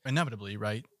animals. Inevitably,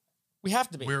 right? We have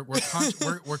to be. We're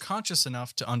conscious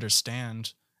enough to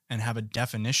understand and have a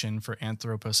definition for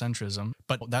anthropocentrism.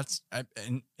 But that's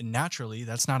and naturally,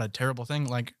 that's not a terrible thing.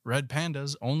 Like red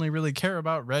pandas only really care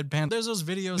about red pandas. There's those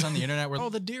videos on the internet where, oh,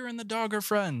 the deer and the dog are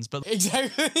friends. But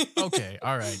Exactly. okay,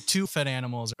 all right. Two fed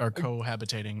animals are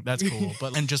cohabitating. That's cool.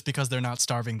 But and just because they're not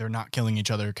starving, they're not killing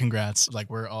each other. Congrats. Like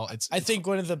we're all. I think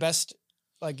one of the best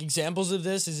like examples of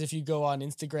this is if you go on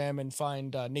Instagram and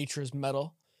find Nature's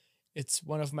Metal. It's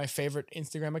one of my favorite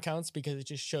Instagram accounts because it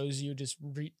just shows you just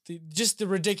the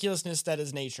ridiculousness that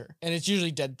is nature. And it's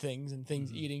usually dead things and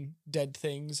things eating dead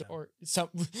things or some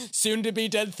soon to be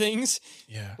dead things.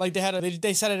 Yeah. Like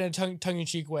they said it in a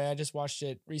tongue-in-cheek way. I just watched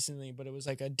it recently, but it was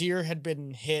like a deer had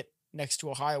been hit next to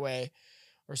a highway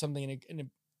or something and it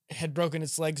had broken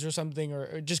its legs or something or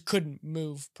it just couldn't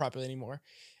move properly anymore.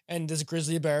 And this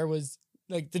grizzly bear was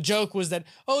like, the joke was that,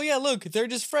 oh yeah, look, they're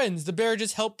just friends. The bear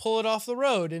just helped pull it off the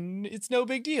road and it's no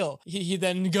big deal. He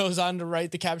then goes on to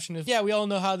write the caption of, yeah, we all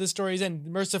know how this story's end.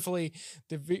 Mercifully,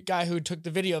 the guy who took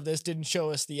the video of this didn't show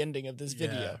us the ending of this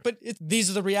video. But these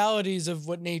are the realities of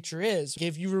what nature is.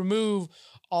 If you remove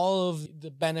all of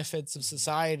the benefits of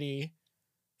society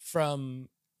from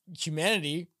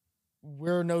humanity,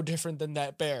 we're no different than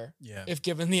that bear. Yeah. If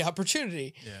given the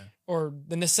opportunity. Yeah. Or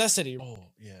the necessity. Oh,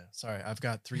 yeah. Sorry. I've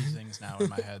got 3 things now in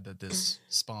my head that this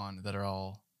spawned that are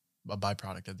all a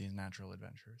byproduct of these natural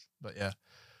adventures. But yeah.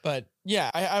 But yeah,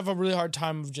 I have a really hard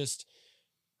time of just,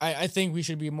 I think we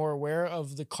should be more aware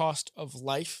of the cost of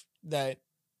life that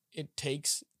it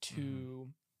takes to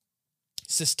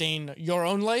sustain your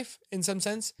own life in some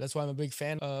sense. That's why I'm a big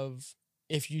fan of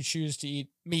if you choose to eat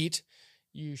meat,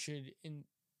 you should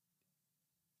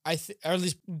or at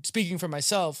least speaking for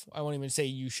myself, I won't even say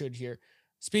you should here.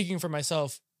 Speaking for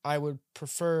myself, I would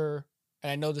prefer,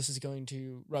 and I know this is going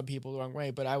to rub people the wrong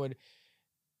way, but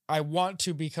I want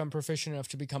to become proficient enough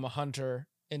to become a hunter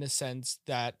in a sense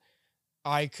that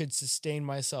I could sustain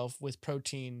myself with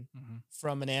protein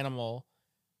from an animal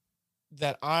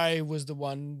that I was the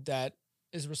one that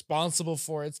is responsible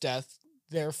for its death,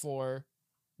 therefore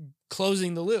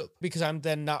closing the loop, because I'm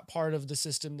then not part of the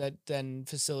system that then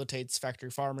facilitates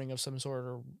factory farming of some sort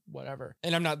or whatever.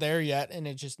 And I'm not there yet, and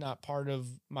it's just not part of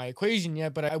my equation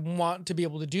yet, but I want to be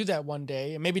able to do that one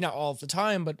day, and maybe not all of the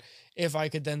time, but if I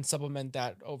could then supplement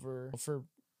that over for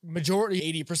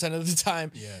majority 80% of the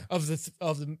time of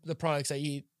the products I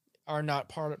eat are not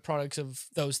products of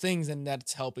those things, and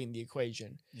that's helping the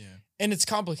equation. Yeah. And it's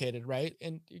complicated, right?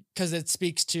 And because it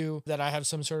speaks to that I have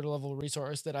some sort of level of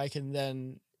resource that I can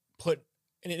then put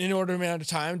in an inordinate amount of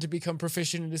time to become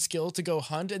proficient in a skill to go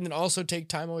hunt, and then also take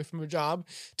time away from a job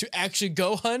to actually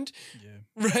go hunt.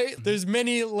 Yeah. Right? There's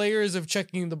many layers of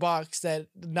checking the box that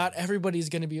not everybody's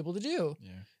going to be able to do.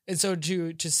 Yeah. And so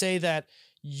to say that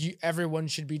everyone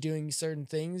should be doing certain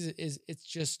things it's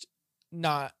just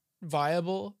not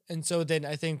viable. And so then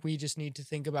I think we just need to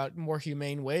think about more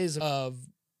humane ways of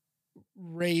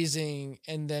raising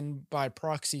and then by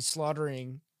proxy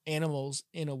slaughtering animals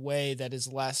in a way that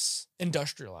is less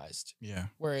industrialized. Yeah.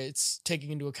 Where it's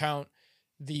taking into account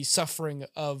the suffering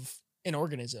of an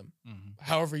organism,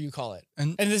 however you call it.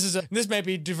 And this might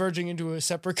be diverging into a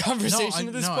separate conversation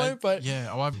at this point, but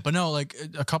yeah. But no, like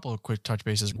a couple of quick touch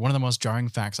bases. One of the most jarring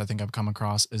facts I think I've come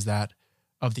across is that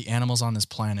of the animals on this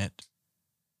planet,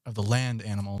 of the land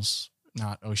animals,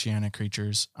 not oceanic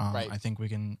creatures, right. I think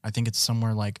it's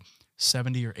somewhere like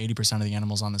 70 or 80% of the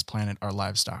animals on this planet are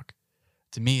livestock.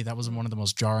 To me, that was one of the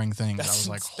most jarring things. I was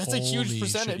like, that's a huge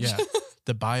percentage. Shit. Yeah.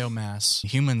 The biomass,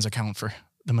 humans account for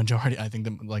the majority. I think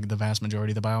the vast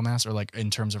majority of the biomass, or like in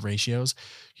terms of ratios,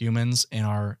 humans in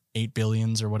our 8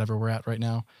 billions or whatever we're at right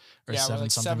now, or seven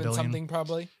something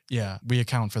probably. Yeah. We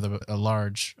account for a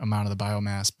large amount of the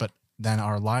biomass, but then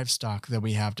our livestock that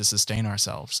we have to sustain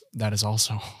ourselves, that is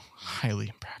also highly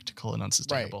impractical and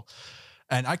unsustainable.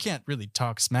 Right. And I can't really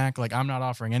talk smack. Like, I'm not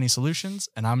offering any solutions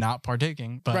and I'm not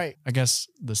partaking, but right. I guess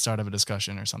the start of a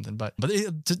discussion or something. But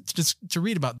to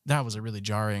read about that was a really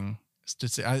jarring.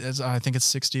 I think it's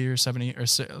 60 or 70 or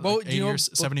 80 or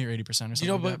 70 or 80% or something. Do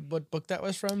you know what book that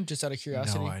was from? Just out of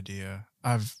curiosity. No idea.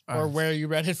 Or where you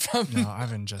read it from? No,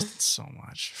 I've ingested so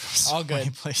much. All good. Many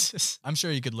places. I'm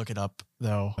sure you could look it up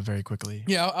though very quickly.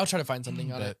 Yeah, I'll try to find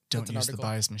something on it. Don't use the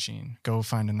bias machine. Go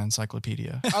find an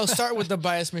encyclopedia. I'll start with the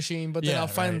bias machine, but then I'll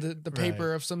find the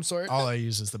paper of some sort. All I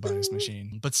use is the bias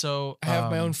machine. But so I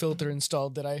have my own filter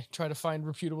installed that I try to find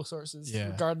reputable sources,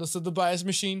 regardless of the bias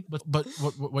machine. But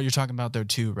what you're talking about there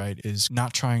too, right, is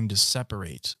not trying to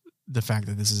separate the fact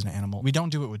that this is an animal. We don't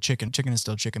do it with chicken. Chicken is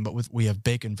still chicken, but we have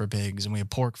bacon for pigs and we have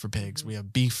pork for pigs. We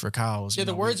have beef for cows. Yeah,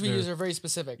 the words we use are very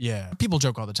specific. Yeah. People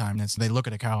joke all the time. They look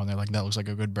at a cow and they're like, that looks like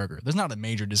a good burger. There's not a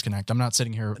major disconnect. I'm not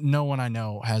sitting here. No one I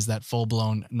know has that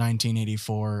full-blown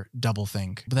 1984 double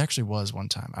think. But there actually was one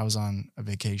time. I was on a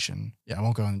vacation. Yeah, I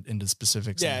won't go into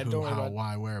specifics of who, how,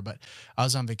 why, where, but I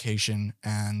was on vacation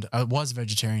and I was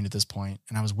vegetarian at this point,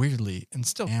 and I was weirdly, and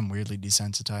still am weirdly,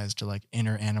 desensitized to like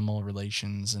inner animal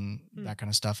relations and that kind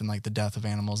of stuff, and like the death of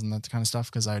animals and that kind of stuff,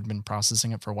 because I had been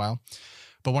processing it for a while.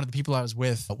 But one of the people I was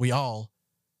with, we all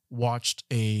watched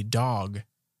a dog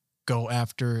go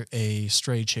after a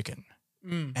stray chicken,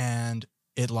 and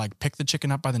it like picked the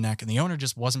chicken up by the neck, and the owner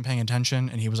just wasn't paying attention,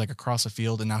 and he was like across a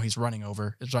field, and now he's running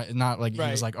over. It's not like he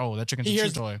was like, oh, that chicken's a chew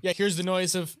toy. Yeah, here's the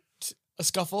noise of a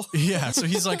scuffle. Yeah, so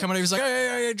he's like coming, he was like,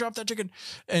 hey, drop that chicken,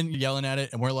 and yelling at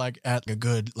it, and we're like at a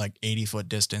good like 80-foot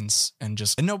distance, and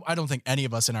no, I don't think any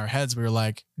of us in our heads, we were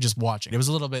like just watching. It was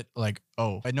a little bit like,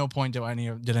 oh, at no point did any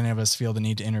of us feel the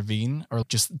need to intervene or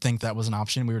just think that was an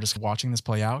option. We were just watching this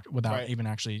play out without even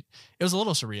actually. It was a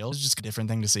little surreal. It was just a different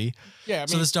thing to see. Yeah, I mean,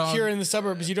 so this dog, here in the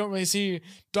suburbs, you don't really see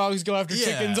dogs go after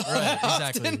chickens. Right,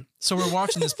 exactly. So we're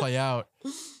watching this play out.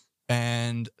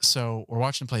 And so we're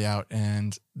watching it play out,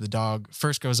 and the dog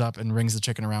first goes up and rings the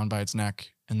chicken around by its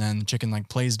neck, and then the chicken like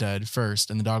plays dead first,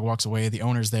 and the dog walks away. The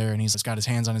owner's there, and he's got his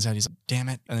hands on his head. He's like, damn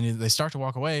it. And then they start to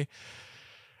walk away,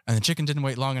 and the chicken didn't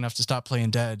wait long enough to stop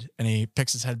playing dead, and he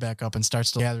picks his head back up and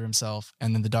starts to gather himself,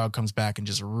 and then the dog comes back and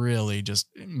just really just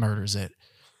murders it,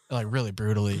 like really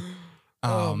brutally.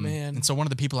 Oh, man. And so one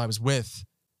of the people I was with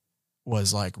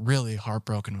was like really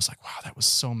heartbroken, was like, wow, that was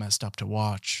so messed up to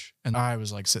watch. And I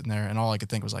was like sitting there, and all I could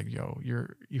think was like, yo,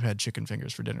 you had chicken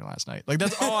fingers for dinner last night. Like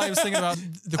that's all I was thinking about.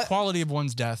 The quality of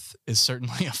one's death is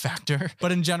certainly a factor,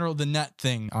 but in general, the net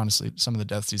thing, honestly, some of the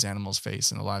deaths these animals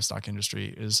face in the livestock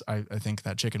industry is, I think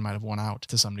that chicken might have won out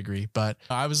to some degree, but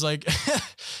I was like,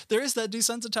 there is that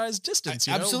desensitized distance.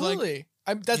 Absolutely.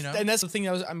 Like, and that's the thing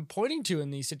I'm pointing to in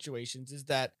these situations, is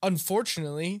that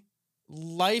unfortunately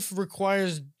life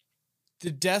requires the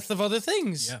death of other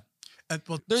things. Yeah.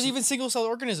 There's even single-cell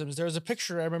organisms. There was a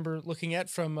picture I remember looking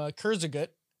at from Kurzagut,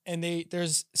 and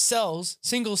there's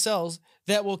single cells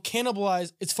that will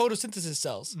cannibalize. It's photosynthesis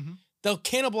cells. Mm-hmm. They'll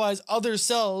cannibalize other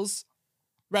cells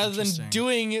rather than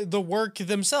doing the work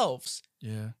themselves.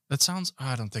 Yeah, that sounds.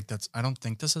 I don't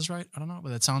think this is right. I don't know, but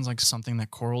that sounds like something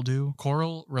that coral do.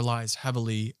 Coral relies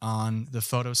heavily on the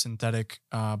photosynthetic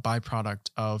byproduct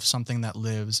of something that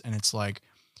lives, and it's like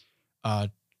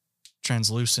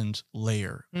translucent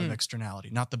layer of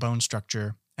externality, not the bone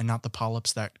structure and not the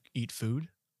polyps that eat food,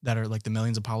 that are like the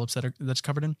millions of polyps that's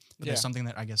covered in, but there's something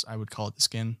that I guess I would call it the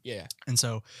skin. Yeah. And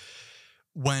so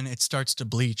when it starts to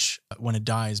bleach, when it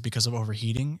dies because of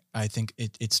overheating, I think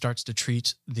it starts to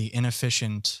treat the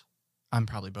inefficient, I'm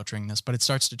probably butchering this, but it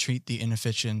starts to treat the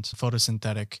inefficient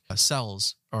photosynthetic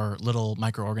cells or little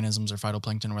microorganisms or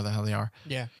phytoplankton, where the hell they are,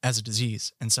 as a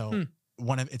disease. And so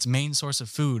one of its main source of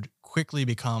food quickly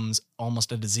becomes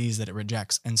almost a disease that it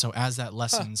rejects. And so as that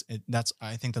lessens,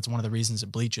 I think that's one of the reasons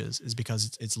it bleaches, is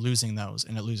because it's losing those,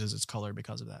 and it loses its color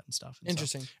because of that and stuff. And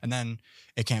interesting. And then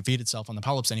it can't feed itself on the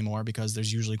polyps anymore, because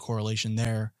there's usually correlation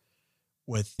there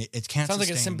with it can't. Sounds like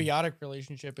a symbiotic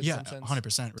relationship in some sense.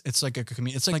 100%. It's like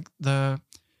it's like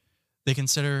they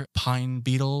consider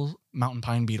mountain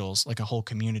pine beetles like a whole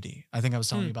community. I think I was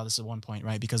telling you about this at one point,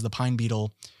 right? Because the pine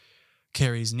beetle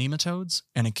carries nematodes,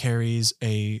 and it carries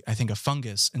I think a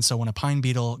fungus. And so when a pine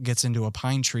beetle gets into a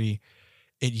pine tree,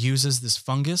 it uses this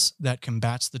fungus that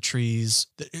combats the trees.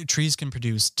 The trees can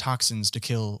produce toxins to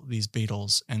kill these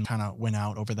beetles and kind of win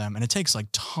out over them. And it takes like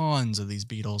tons of these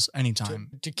beetles anytime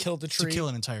to kill the tree, to kill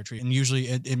an entire tree. And usually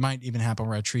it might even happen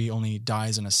where a tree only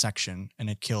dies in a section, and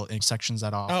it sections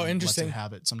that off. Oh, interesting. Lets it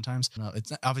have it sometimes. No,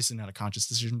 it's obviously not a conscious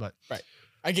decision, but right.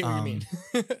 I get what you mean.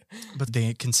 But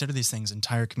they consider these things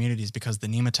entire communities, because the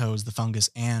nematodes, the fungus,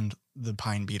 and the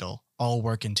pine beetle all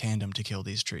work in tandem to kill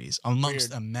these trees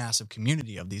amongst a massive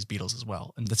community of these beetles as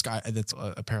well. And that's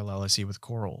a parallel I see with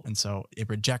coral. And so it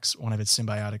rejects one of its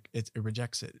symbiotic, it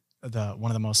rejects one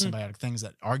of the most symbiotic things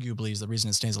that arguably is the reason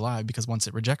it stays alive, because once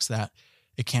it rejects that,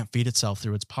 it can't feed itself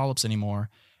through its polyps anymore.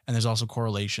 And there's also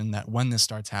correlation that when this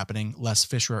starts happening, less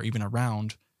fish are even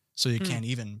around. So you can't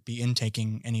even be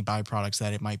intaking any byproducts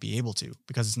that it might be able to,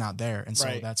 because it's not there. And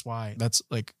so that's why that's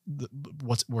like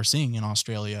what we're seeing in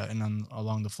Australia and then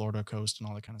along the Florida coast and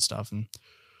all that kind of stuff. And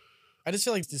I just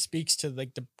feel like this speaks to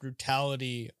like the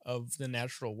brutality of the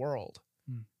natural world.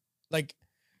 Like,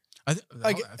 I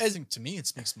think to me, it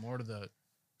speaks more to the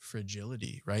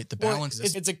fragility, right? The balance.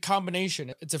 It's a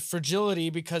combination. It's a fragility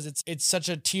because it's such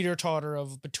a teeter-totter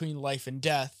of between life and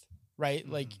death. right?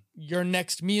 Like your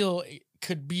next meal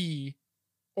could be,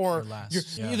 or Your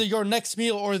last, either your next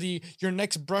meal or your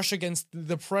next brush against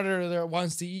the predator that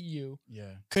wants to eat you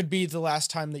could be the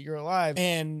last time that you're alive.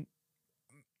 And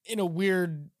in a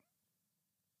weird,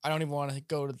 I don't even want to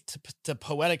go to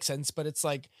poetic sense, but it's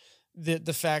like the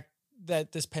fact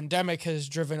that this pandemic has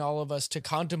driven all of us to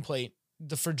contemplate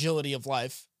the fragility of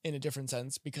life in a different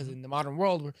sense, because in the modern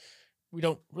world, we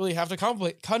don't really have to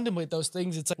contemplate those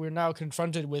things. It's like we're now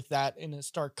confronted with that in a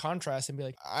stark contrast and be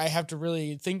like, I have to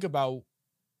really think about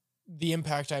the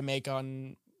impact I make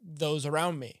on those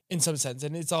around me in some sense.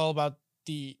 And it's all about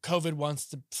the COVID wants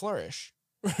to flourish.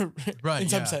 Right. In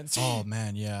some sense. Oh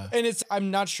man. Yeah. And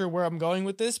I'm not sure where I'm going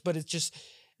with this, but it's just,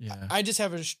 Yeah. I just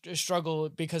have a struggle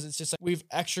because it's just like we've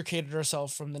extricated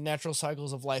ourselves from the natural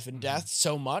cycles of life and death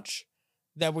so much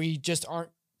that we just aren't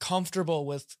comfortable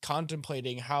with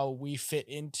contemplating how we fit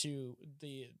into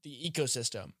the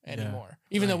ecosystem anymore,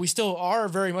 even though we still are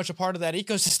very much a part of that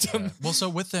ecosystem. Yeah. Well, so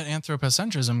with that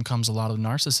anthropocentrism comes a lot of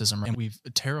narcissism, and we've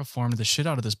terraformed the shit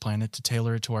out of this planet to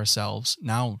tailor it to ourselves,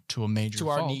 now to a major to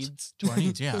fault. our needs,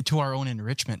 yeah, to our own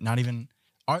enrichment, not even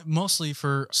mostly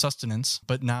for sustenance,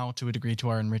 but now to a degree to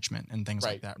our enrichment and things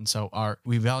like that. And so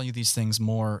we value these things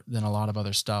more than a lot of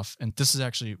other stuff. And this is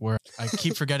actually where I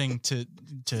keep forgetting to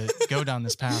go down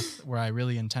this path where I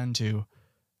really intend to,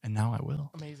 and now I will.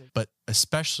 Amazing. But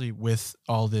especially with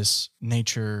all this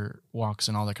nature walks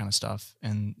and all that kind of stuff.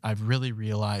 And I've really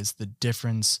realized the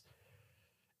difference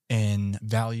in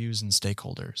values and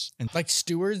stakeholders, and like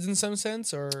stewards in some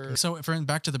sense, or so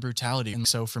back to the brutality. And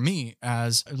so for me,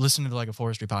 as listening to like a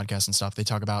forestry podcast and stuff, they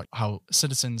talk about how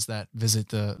citizens that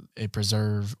visit a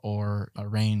preserve or a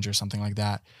range or something like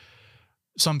that,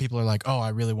 some people are like, oh, I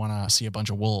really want to see a bunch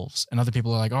of wolves. And other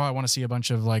people are like, oh, I want to see a bunch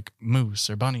of like moose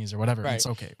or bunnies or whatever. Right. It's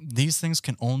okay. These things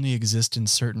can only exist in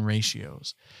certain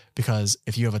ratios, because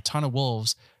if you have a ton of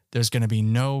wolves, there's going to be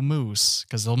no moose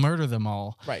because they'll murder them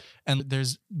all. Right.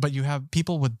 But you have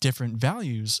people with different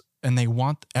values, and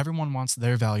everyone wants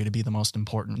their value to be the most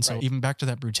important. So even back to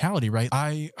that brutality, right?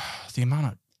 The amount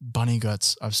of bunny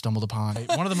guts I've stumbled upon,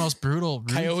 one of the most brutal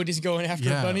coyotes going after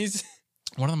bunnies.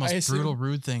 One of the most brutal,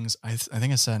 rude things. I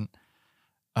think I sent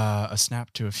a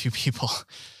snap to a few people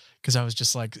because I was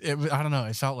just like, I don't know.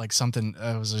 It felt like something.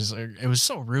 It was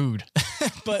so rude.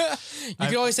 But you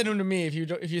can always send them to me if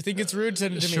you think it's rude.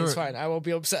 Send it to me. It's fine. I won't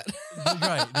be upset.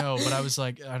 Right. No, but I was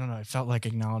like, I don't know. I felt like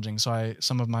acknowledging. So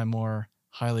some of my more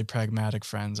highly pragmatic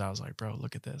friends, I was like, bro,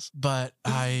 look at this. But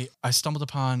I stumbled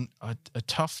upon a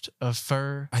tuft of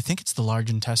fur. I think it's the large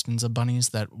intestines of bunnies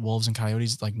that wolves and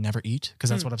coyotes like never eat,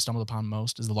 because that's what I've stumbled upon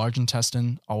most, is the large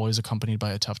intestine always accompanied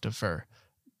by a tuft of fur.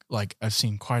 Like I've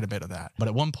seen quite a bit of that. But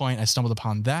at one point I stumbled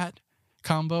upon that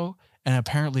combo, and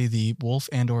apparently the wolf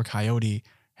and or coyote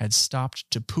had stopped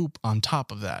to poop on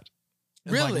top of that.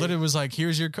 Really? Like, literally was like,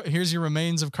 here's your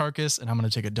remains of carcass, and I'm going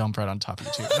to take a dump right on top of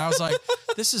you too. And I was like,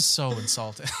 this is so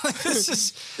insulting.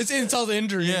 It's insult to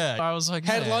injury. Yeah. I was like,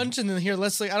 had lunch and then here, I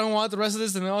don't want the rest of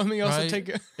this, and then let me also take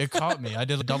it. It caught me. I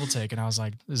did a double take, and I was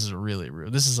like, this is really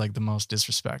rude. This is like the most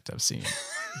disrespect I've seen.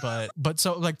 But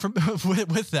so like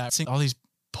with that, seeing all these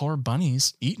poor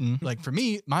bunnies eaten, like for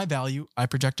me, my value I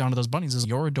project onto those bunnies is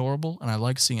you're adorable, and I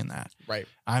like seeing that. Right.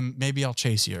 Maybe I'll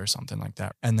chase you or something like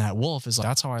that. And that wolf is like,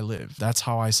 that's how I live. That's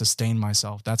how I sustain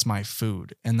myself. That's my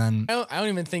food. And then I don't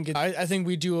even think I think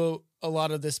we do a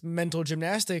lot of this mental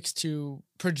gymnastics to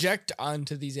project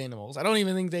onto these animals. I don't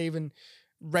even think they even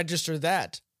register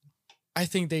that. I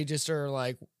think they just are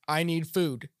like, I need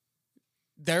food.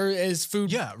 There is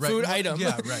food, food item.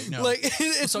 Yeah, right. No. Like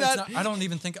it's not, I don't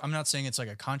even think, I'm not saying it's like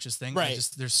a conscious thing. Right.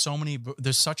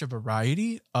 There's such a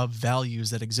variety of values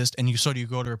that exist. And you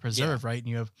go to a preserve, right? And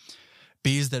you have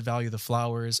bees that value the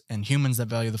flowers and humans that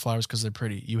value the flowers because they're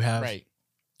pretty. You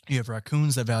have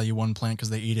raccoons that value one plant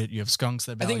because they eat it. You have skunks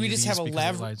that value I think we just have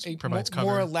more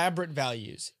cover. elaborate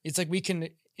values. It's like we can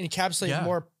encapsulate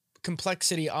more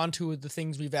complexity onto the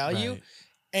things we value. Right.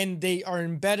 And they are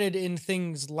embedded in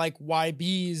things like why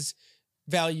bees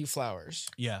value flowers.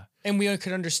 Yeah. And we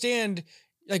could understand,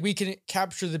 like we can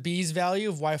capture the bees' value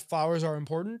of why flowers are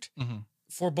important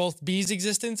for both bees'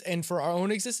 existence and for our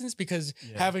own existence, because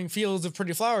having fields of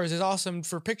pretty flowers is awesome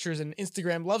for pictures, and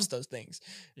Instagram loves those things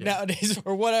nowadays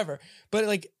or whatever. But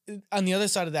like on the other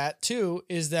side of that too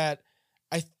is that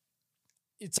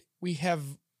we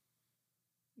haven't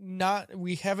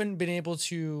been able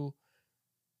to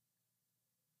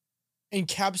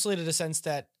encapsulated a sense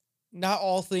that not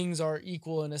all things are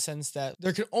equal, in a sense that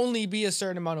there can only be a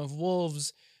certain amount of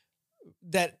wolves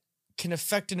that can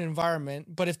affect an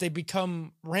environment. But if they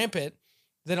become rampant,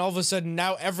 then all of a sudden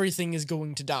now everything is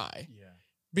going to die. Yeah.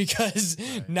 because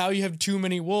now you have too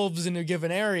many wolves in a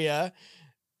given area.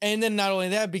 And then not only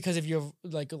that, because if you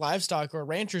have like livestock or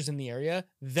ranchers in the area,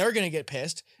 they're going to get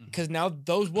pissed because now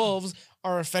those wolves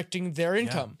are affecting their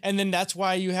income. And then that's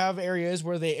why you have areas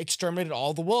where they exterminated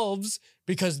all the wolves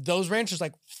because those ranchers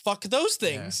like, fuck those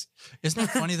things. Yeah. Isn't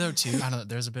that funny though too? I don't know.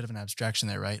 There's a bit of an abstraction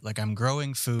there, right? Like I'm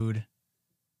growing food.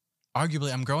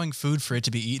 Arguably, I'm growing food for it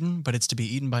to be eaten, but it's to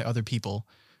be eaten by other people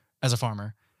as a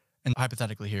farmer. And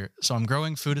hypothetically here. So I'm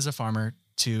growing food as a farmer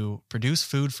to produce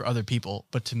food for other people.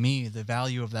 But to me, the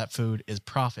value of that food is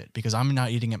profit because I'm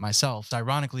not eating it myself.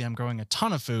 Ironically, I'm growing a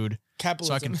ton of food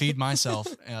so I can feed myself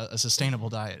a sustainable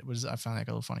diet, which I find that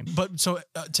a little funny. But so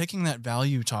taking that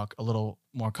value talk a little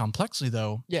more complexly,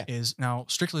 though, is now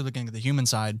strictly looking at the human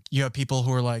side. You have people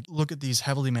who are like, look at these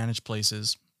heavily managed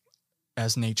places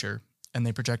as nature, and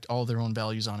they project all their own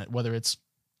values on it, whether it's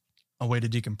a way to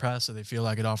decompress or they feel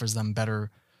like it offers them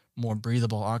better, more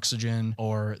breathable oxygen,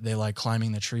 or they like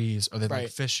climbing the trees, or they like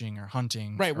fishing or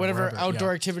hunting. Right, whatever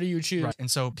outdoor activity you choose. Right. And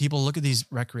so people look at these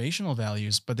recreational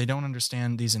values, but they don't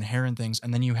understand these inherent things.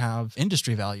 And then you have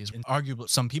industry values. And arguably,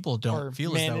 some people don't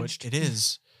feel as though it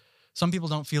is. Some people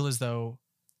don't feel as though,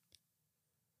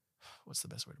 what's the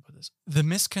best way to put this? The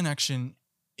misconnection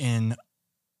in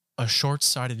a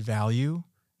short-sighted value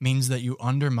means that you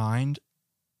undermined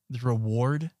the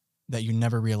reward that you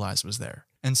never realized was there.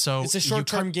 And so it's a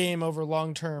short-term game over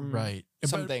long-term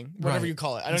something, whatever you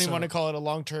call it. I don't even want to call it a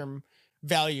long-term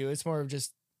value. It's more of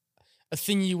just a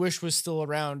thing you wish was still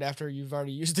around after you've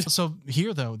already used it. So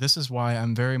here, though, this is why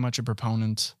I'm very much a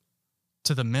proponent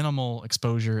to the minimal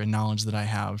exposure and knowledge that I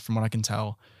have. From what I can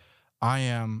tell, I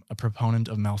am a proponent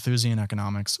of Malthusian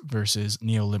economics versus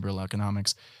neoliberal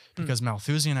economics, because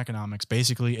Malthusian economics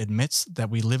basically admits that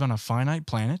we live on a finite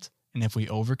planet, and if we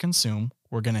overconsume,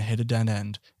 we're going to hit a dead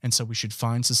end. And so we should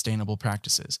find sustainable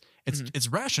practices. It's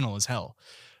rational as hell.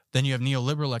 Then you have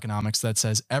neoliberal economics that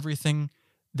says everything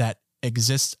that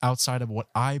exists outside of what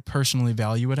I personally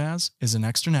value it as is an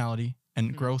externality,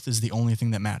 and growth is the only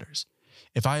thing that matters.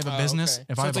 If I have a business,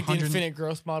 if so I have it's like the infinite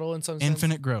growth model in some sense?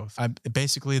 Infinite growth.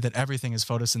 Basically that everything is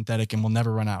photosynthetic and will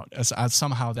never run out.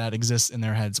 Somehow that exists in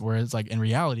their heads, whereas like in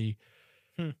reality,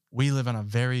 we live on a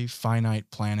very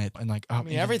finite planet. And like, I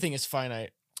mean, everything is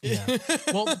finite. Yeah.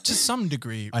 Well, to some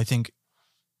degree, I think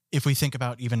if we think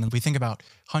about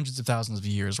hundreds of thousands of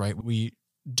years, right? We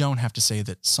don't have to say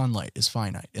that sunlight is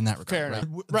finite in that regard. Fair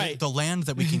enough. Right. The land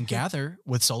that we can gather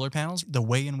with solar panels, the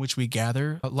way in which we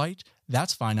gather light,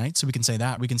 that's finite. So we can say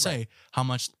that. We can say how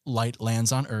much light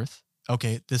lands on Earth.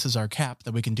 Okay, this is our cap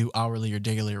that we can do hourly or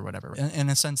daily or whatever. In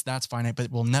a sense, that's finite,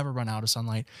 but we'll never run out of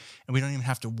sunlight. And we don't even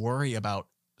have to worry about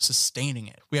sustaining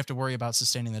it. We have to worry about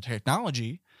sustaining the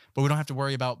technology, but we don't have to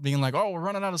worry about being like, oh, we're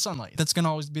running out of sunlight. That's going to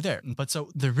always be there. But so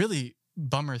the really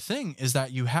bummer thing is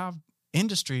that you have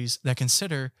industries that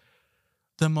consider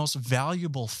the most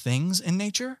valuable things in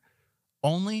nature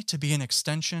only to be an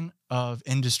extension of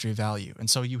industry value. And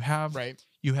so you have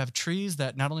trees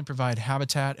that not only provide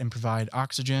habitat and provide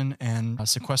oxygen and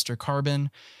sequester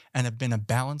carbon and have been a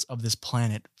balance of this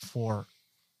planet for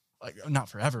like not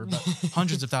forever, but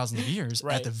hundreds of thousands of years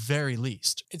at the very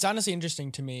least. It's honestly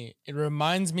interesting to me. It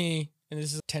reminds me, and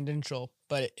this is tangential,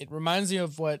 but it reminds me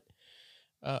of what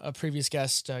a previous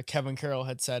guest, Kevin Carroll,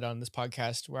 had said on this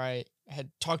podcast, where I had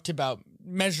talked about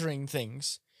measuring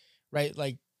things, right?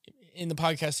 Like in the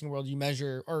podcasting world, you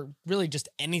measure, or really just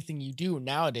anything you do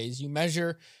nowadays, you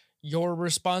measure your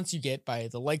response you get by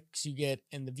the likes you get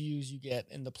and the views you get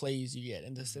and the plays you get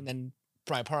and this, and then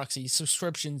by proxy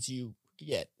subscriptions you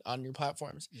get on your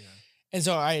platforms. Yeah. And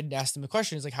so I had asked him the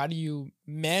question, is like, how do you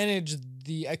manage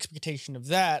the expectation of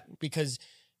that? Because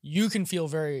you can feel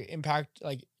very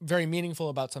very meaningful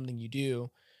about something you do,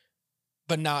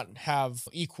 but not have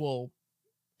equal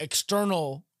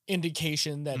external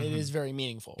indication that it is very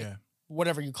meaningful,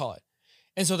 whatever you call it.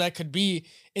 And so that could be,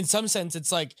 in some sense,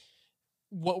 it's like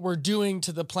what we're doing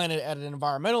to the planet at an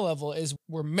environmental level is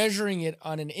we're measuring it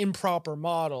on an improper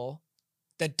model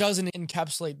that doesn't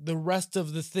encapsulate the rest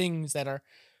of the things that are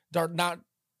not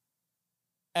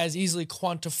as easily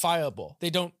quantifiable. They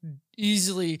don't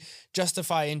easily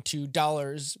justify into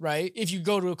dollars, right? If you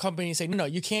go to a company and say, no,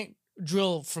 you can't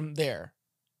drill from there.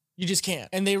 You just can't.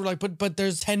 And they were like, but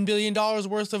there's $10 billion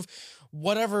worth of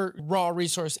whatever raw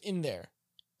resource in there.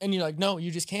 And you're like, no, you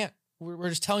just can't. We're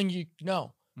just telling you,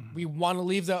 no, we want to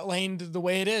leave that lane the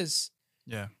way it is.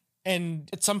 Yeah. And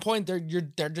at some point they're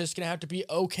just going to have to be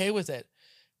okay with it.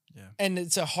 Yeah. And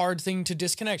it's a hard thing to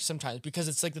disconnect sometimes because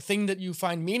it's like the thing that you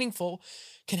find meaningful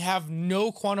can have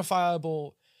no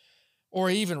quantifiable or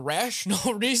even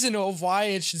rational reason of why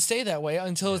it should stay that way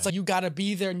until it's like you got to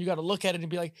be there and you got to look at it and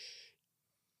be like,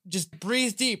 just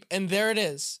breathe deep, and there it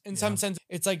is. In some sense,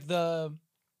 it's like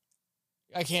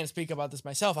I can't speak about this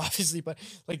myself, obviously, but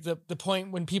like the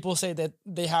point when people say that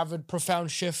they have a profound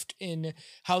shift in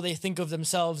how they think of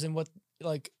themselves and what,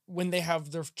 like, when they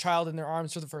have their child in their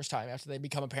arms for the first time after they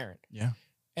become a parent. Yeah.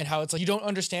 And how it's like you don't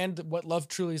understand what love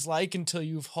truly is like until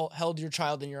you've held your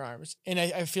child in your arms. And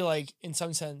I feel like in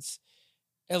some sense,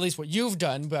 at least what you've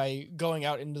done by going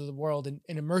out into the world and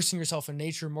immersing yourself in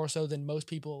nature more so than most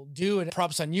people do. And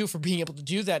props on you for being able to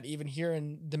do that even here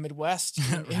in the Midwest,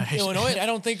 in Illinois. I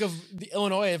don't think of the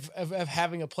Illinois of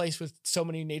having a place with so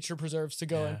many nature preserves to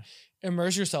go and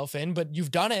immerse yourself in, but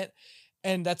you've done it.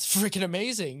 And that's freaking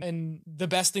amazing. And the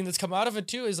best thing that's come out of it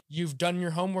too is you've done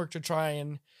your homework to try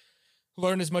and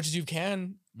learn as much as you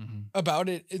can about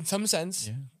it in some sense.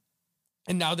 Yeah.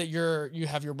 And now that you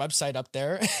have your website up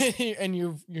there and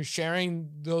you're sharing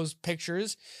those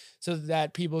pictures so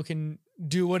that people can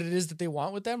do what it is that they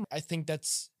want with them, I think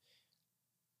that's,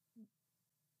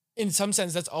 in some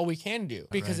sense, that's all we can do,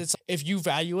 because it's, if you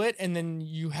value it and then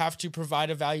you have to provide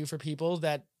a value for people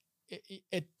that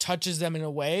it touches them in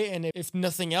a way. And if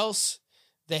nothing else,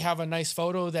 they have a nice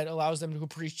photo that allows them to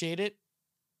appreciate it,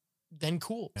 then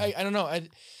cool. Yeah. I don't know.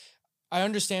 I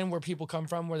understand where people come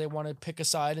from, where they want to pick a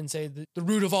side and say the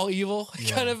root of all evil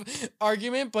kind of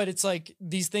argument. But it's like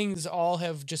these things all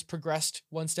have just progressed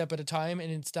one step at a time.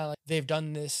 And it's not like they've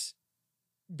done this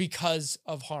because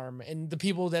of harm. And the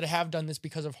people that have done this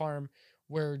because of harm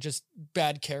were just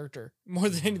bad character more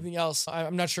than anything else.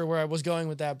 I'm not sure where I was going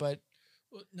with that, but.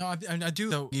 No, I do,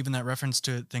 though, even that reference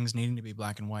to things needing to be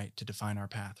black and white to define our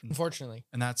path. Unfortunately.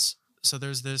 And that's. So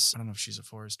there's this, I don't know if she's a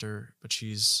forester, but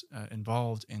she's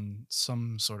involved in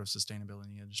some sort of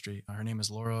sustainability industry. Her name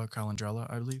is Laura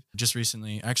Calandrella, I believe. Just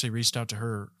recently, I actually reached out to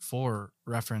her for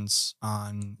reference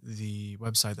on the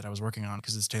website that I was working on,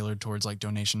 because it's tailored towards like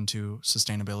donation to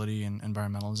sustainability and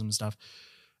environmentalism and stuff.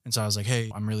 And so I was like,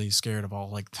 hey, I'm really scared of all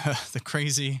like the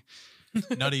crazy,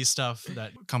 nutty stuff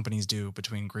that companies do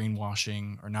between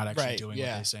greenwashing or not actually doing what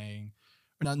they're saying.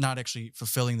 Not actually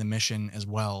fulfilling the mission as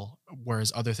well,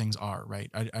 whereas other things are, right?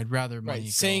 I'd rather money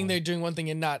saying they're doing one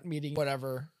thing and not meeting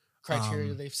whatever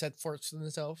criteria they've set forth for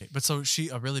themselves. But so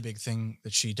a really big thing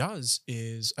that she does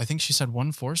is, I think she said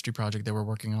one forestry project they were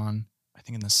working on, I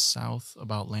think in the South,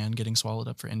 about land getting swallowed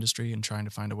up for industry and trying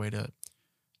to find a way to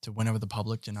win over the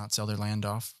public to not sell their land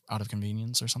off out of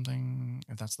convenience or something,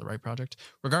 if that's the right project.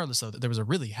 Regardless, though, there was a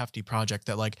really hefty project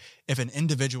that, like, if an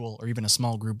individual or even a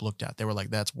small group looked at, they were like,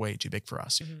 that's way too big for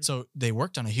us. Mm-hmm. So they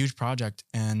worked on a huge project.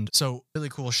 And so really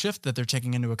cool shift that they're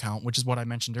taking into account, which is what I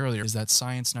mentioned earlier, is that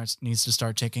science needs to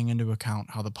start taking into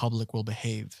account how the public will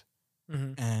behave.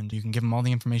 Mm-hmm. And you can give them all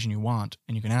the information you want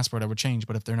and you can ask for whatever change.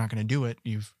 But if they're not going to do it,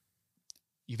 you've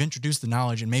introduced the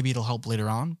knowledge and maybe it'll help later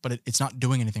on, but it's not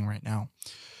doing anything right now.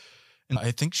 And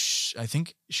I think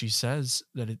she says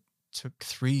that it took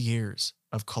 3 years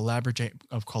of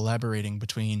collaborating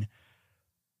between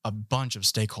a bunch of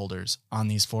stakeholders on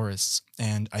these forests,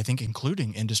 and I think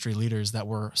including industry leaders that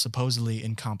were supposedly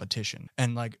in competition,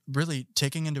 and like really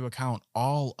taking into account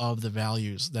all of the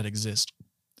values that exist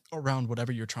around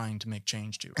whatever you're trying to make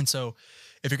change to. And so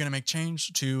if you're going to make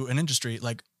change to an industry,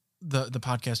 like the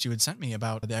podcast you had sent me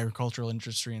about the agricultural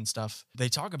industry and stuff, they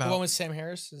talk about... The one with Sam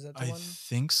Harris? Is that the one? I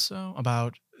think so.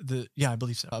 I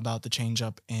believe so. About the change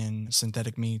up in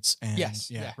synthetic meats. And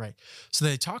yeah, right. So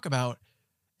they talk about,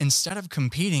 instead of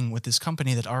competing with this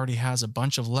company that already has a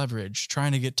bunch of leverage,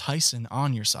 trying to get Tyson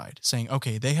on your side, saying,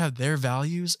 okay, they have their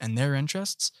values and their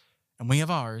interests and we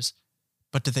have ours,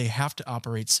 but do they have to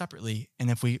operate separately?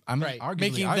 And if arguably,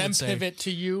 making them pivot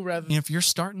to you rather than... If you're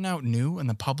starting out new and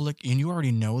the public, and you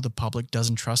already know the public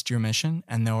doesn't trust your mission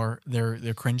and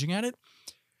they're cringing at it,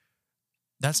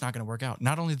 that's not going to work out.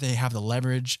 Not only do they have the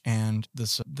leverage and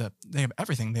they have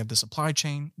everything. They have the supply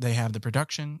chain, they have the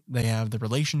production, they have the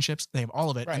relationships, they have all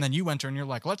of it. Right. And then you enter and you're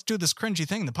like, let's do this cringy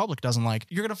thing the public doesn't like.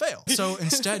 You're going to fail. So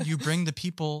instead you bring the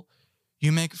people,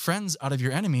 you make friends out of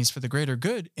your enemies for the greater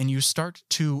good, and you start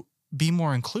to be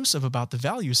more inclusive about the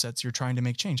value sets you're trying to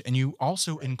make change. And you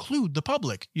also include the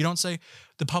public. You don't say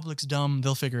the public's dumb,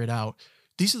 they'll figure it out.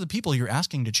 These are the people you're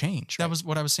asking to change. That was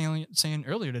what I was saying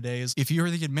earlier today, is if you're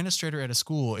the administrator at a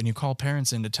school and you call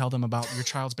parents in to tell them about your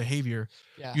child's behavior,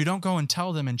 you don't go and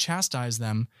tell them and chastise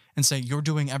them and say, you're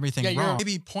doing everything wrong.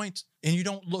 Maybe point, and you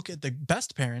don't look at the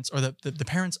best parents or the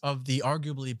parents of the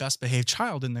arguably best behaved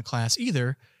child in the class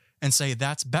either and say,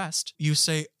 that's best. You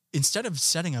say, instead of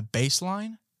setting a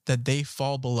baseline that they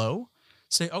fall below,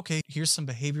 say, okay, here's some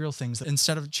behavioral things that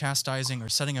instead of chastising or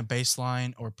setting a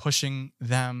baseline or pushing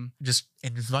them, just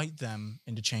invite them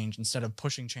into change instead of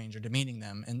pushing change or demeaning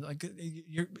them. And like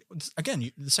the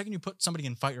second you put somebody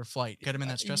in fight or flight, get them in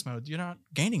that stress mode, you're not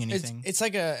gaining anything. It's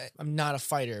like I'm not a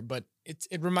fighter, but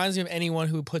it reminds me of anyone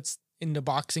who puts into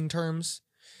boxing terms.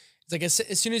 It's like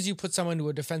as soon as you put someone to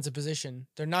a defensive position,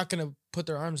 they're not going to put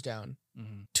their arms down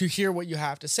to hear what you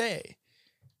have to say.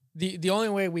 The only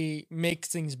way we make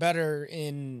things better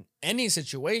in any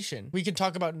situation, we can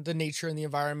talk about the nature and the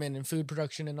environment and food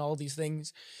production and all these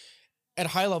things at a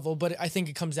high level, but I think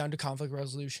it comes down to conflict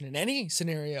resolution in any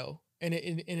scenario. And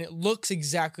it looks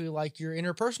exactly like your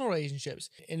interpersonal relationships.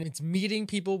 And it's meeting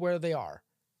people where they are.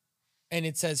 And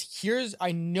it says,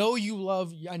 I know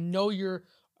you're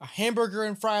a hamburger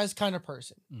and fries kind of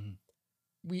person.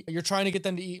 You're trying to get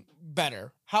them to eat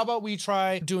better. How about we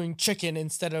try doing chicken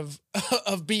instead of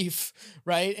beef,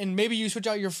 right? And maybe you switch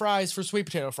out your fries for sweet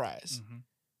potato fries.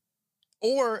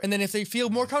 And then if they feel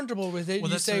more comfortable with it,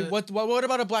 you say, what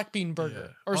about a black bean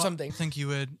burger or something?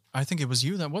 I think it was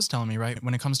you that was telling me, right?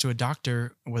 When it comes to a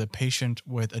doctor with a patient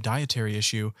with a dietary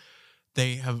issue,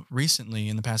 they have recently,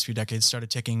 in the past few decades, started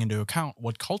taking into account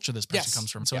what culture this person comes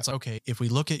from. So it's like, okay, if we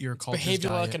look at your culture's behavioral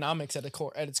diet, economics at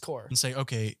its core, and say,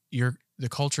 okay, the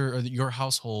culture or your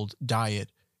household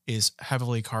diet is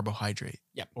heavily carbohydrate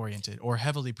oriented or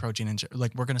heavily protein.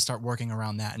 Like we're going to start working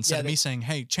around that instead of me saying,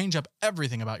 hey, change up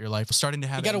everything about your life. Starting to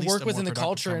have you got to work within the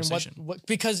culture and what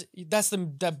because that's the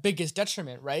biggest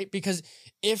detriment, right? Because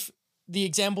if the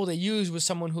example they use was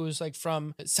someone who is like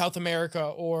from South America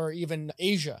or even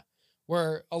Asia,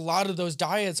 where a lot of those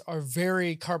diets are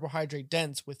very carbohydrate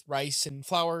dense with rice and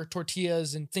flour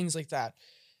tortillas and things like that.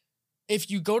 If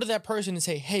you go to that person and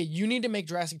say, hey, you need to make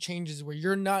drastic changes where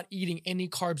you're not eating any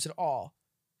carbs at all.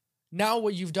 Now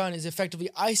what you've done is effectively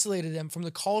isolated them from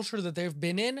the culture that they've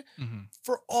been in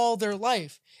for all their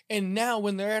life. And now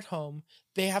when they're at home,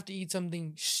 they have to eat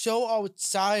something so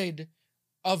outside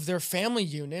of their family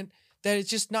unit that it's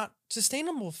just not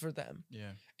sustainable for them.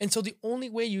 Yeah. And so the only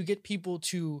way you get people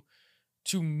to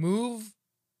move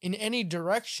in any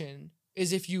direction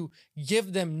is if you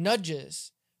give them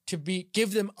nudges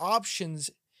give them options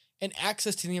and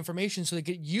access to the information so they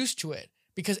get used to it.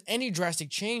 Because any drastic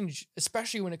change,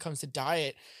 especially when it comes to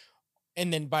diet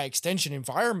and then by extension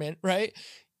environment, right?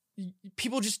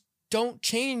 People just don't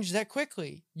change that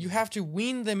quickly. You have to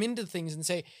wean them into things and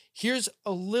say, here's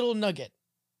a little nugget.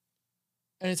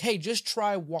 And it's, hey, just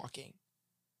try walking.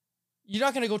 You're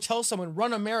not going to go tell someone,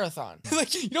 run a marathon.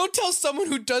 Like, you don't tell someone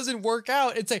who doesn't work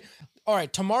out and say, all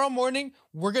right, tomorrow morning,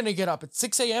 we're going to get up at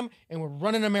 6 a.m. and we're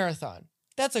running a marathon.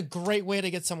 That's a great way to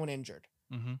get someone injured.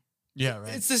 Yeah,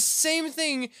 right. It's the same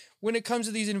thing when it comes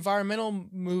to these environmental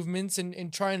movements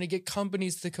and trying to get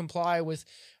companies to comply with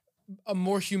a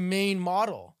more humane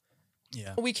model.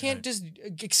 Yeah. We can't just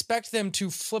expect them to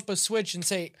flip a switch and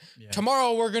say,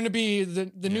 tomorrow we're going to be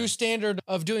the new standard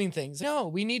of doing things. No,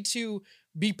 we need to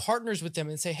be partners with them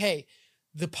and say, hey,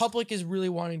 the public is really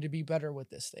wanting to be better with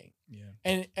this thing. Yeah.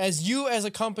 And as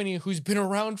a company who's been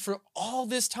around for all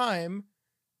this time,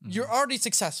 you're already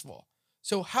successful.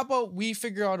 So how about we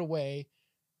figure out a way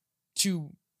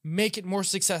to make it more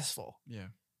successful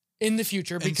in the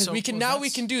future? Because we can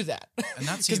do that. And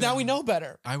that's because now we know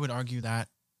better. I would argue that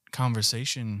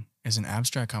conversation is an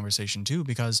abstract conversation too,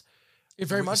 because it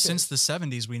very much since the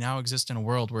 70s, we now exist in a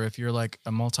world where if you're like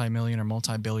a multi-million or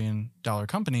multi-billion dollar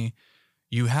company,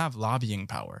 you have lobbying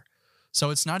power. So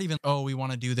it's not even, oh, we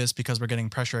want to do this because we're getting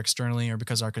pressure externally or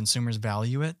because our consumers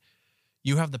value it.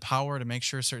 You have the power to make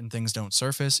sure certain things don't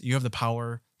surface. You have the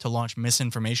power to launch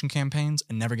misinformation campaigns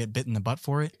and never get bit in the butt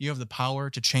for it. You have the power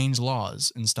to change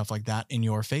laws and stuff like that in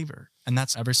your favor. And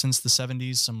that's ever since the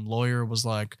 70s, some lawyer was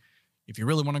like, if you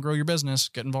really want to grow your business,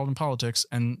 get involved in politics.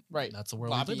 And that's the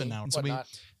world we live in now. And so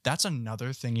that's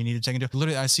another thing you need to take into.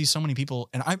 Literally, I see so many people,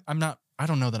 and I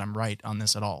don't know that I'm right on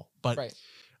this at all, but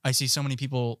I see so many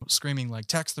people screaming like,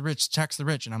 tax the rich, tax the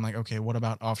rich. And I'm like, okay, what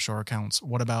about offshore accounts?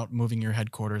 What about moving your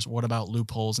headquarters? What about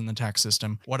loopholes in the tax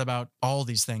system? What about all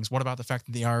these things? What about the fact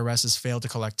that the IRS has failed to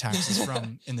collect taxes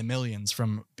from in the millions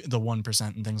from the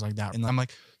 1% and things like that? And I'm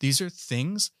like, these are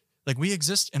things like we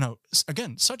exist in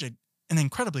such an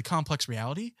incredibly complex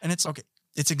reality. And it's okay.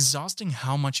 It's exhausting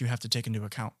how much you have to take into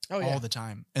account all the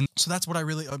time. And so that's what I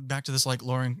really, back to this, like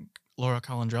Laura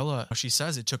Calandrella, she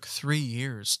says it took 3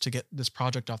 years to get this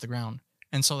project off the ground.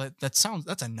 And so that's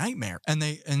a nightmare. And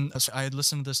I had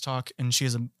listened to this talk, and she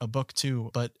has a book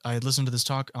too, but I had listened to this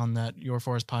talk on that Your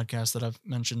Forest podcast that I've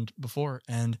mentioned before.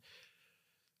 And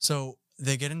so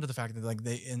they get into the fact that like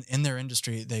in their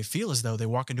industry, they feel as though they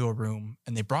walk into a room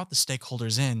and they brought the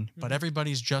stakeholders in, but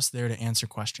everybody's just there to answer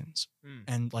questions.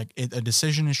 And like a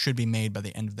decision should be made by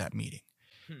the end of that meeting.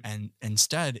 And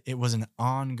instead, it was an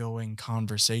ongoing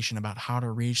conversation about how to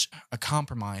reach a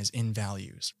compromise in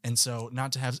values. And so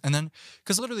not to have, and then,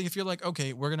 because literally if you're like,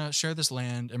 okay, we're going to share this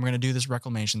land and we're going to do this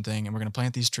reclamation thing and we're going to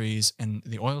plant these trees and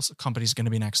the oil company is going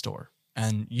to be next door.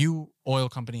 And you, oil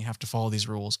company, have to follow these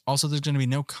rules. Also, there's going to be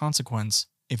no consequence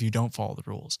if you don't follow the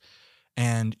rules.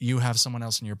 And you have someone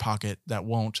else in your pocket that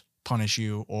won't punish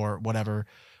you or whatever,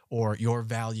 or your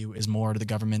value is more to the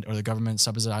government, or the government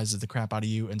subsidizes the crap out of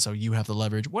you, and so you have the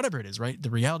leverage, whatever it is, right? The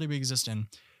reality we exist in,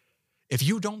 if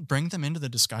you don't bring them into the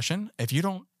discussion, if you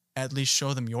don't at least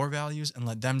show them your values and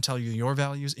let them tell you your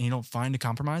values, and you don't find a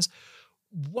compromise,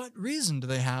 what reason do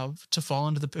they have to fall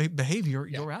into the behavior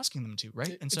you're asking them to,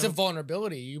 right? And it's a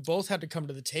vulnerability. You both had to come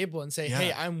to the table and say,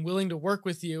 hey, I'm willing to work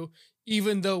with you,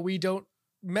 even though we don't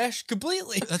mesh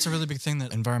completely. That's a really big thing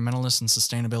that environmentalists and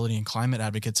sustainability and climate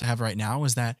advocates have right now,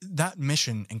 is that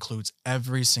mission includes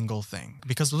every single thing,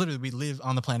 because literally we live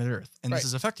on the planet Earth, and this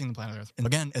is affecting the planet Earth. And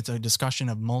again, it's a discussion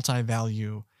of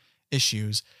multi-value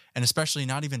issues, and especially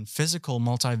not even physical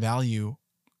multi-value,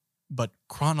 but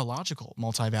chronological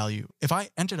multi-value. If I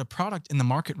entered a product in the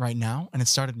market right now and it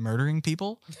started murdering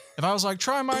people, if I was like,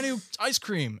 try my new ice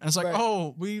cream, and it's like,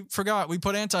 oh, we forgot, we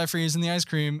put antifreeze in the ice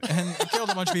cream and it killed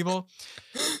a bunch of people,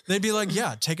 they'd be like,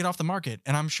 yeah, take it off the market.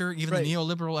 And I'm sure even the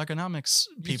neoliberal economics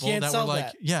people that were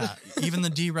like, even the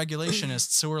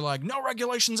deregulationists who were like, no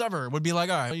regulations ever, would be like,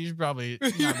 all right, you should probably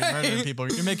not be murdering people.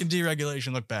 You're making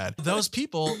deregulation look bad. Those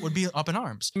people would be up in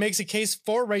arms. Makes a case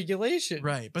for regulation.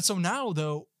 Right. But so now,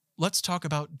 though, let's talk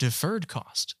about deferred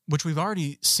cost, which we've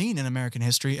already seen in American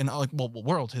history and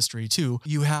world history too.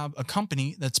 You have a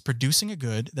company that's producing a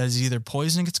good that is either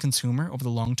poisoning its consumer over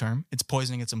the long term, it's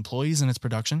poisoning its employees in its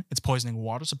production, it's poisoning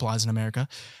water supplies in America.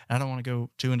 And I don't want to go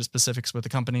too into specifics with the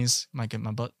companies, might get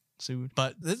my butt sued.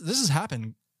 But this has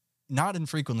happened not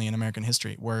infrequently in American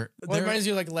history, where it reminds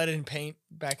you like lead and paint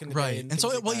back in the day. And so,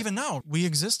 like even now, we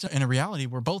exist in a reality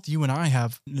where both you and I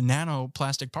have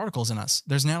nanoplastic particles in us.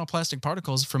 There's nanoplastic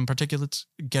particles from particulates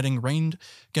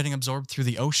getting absorbed through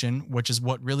the ocean, which is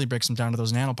what really breaks them down to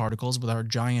those nanoparticles with our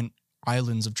giant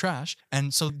islands of trash.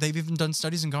 And so they've even done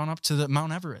studies and gone up to the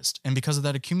Mount Everest. And because of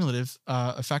that accumulative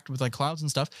effect with like clouds and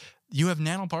stuff, you have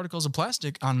nanoparticles of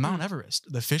plastic on Mount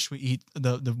Everest. The fish we eat,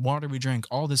 the water we drink,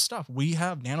 all this stuff. We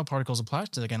have nanoparticles of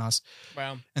plastic in us.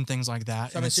 Wow. And things like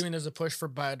that. So I'm assuming there's a push for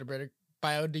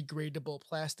biodegradable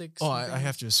plastics. Oh, I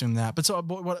have to assume that. But so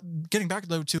getting back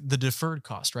though to the deferred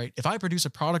cost, right? If I produce a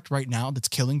product right now that's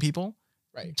killing people,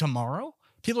 tomorrow,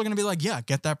 people are going to be like, yeah,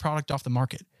 get that product off the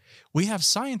market. We have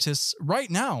scientists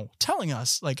right now telling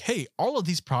us like, hey, all of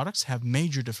these products have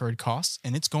major deferred costs,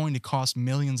 and it's going to cost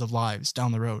millions of lives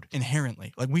down the road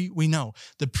inherently. Like we know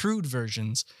the prude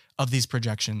versions of these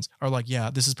projections are like,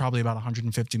 yeah, this is probably about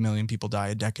 150 million people die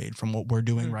a decade from what we're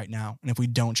doing right now. And if we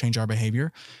don't change our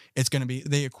behavior, it's going to be,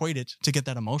 they equate it to get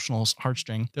that emotional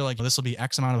heartstring. They're like, this will be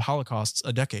X amount of Holocausts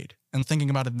a decade. And thinking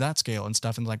about it that scale and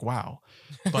stuff, and like, wow.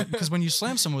 But because when you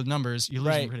slam someone with numbers, you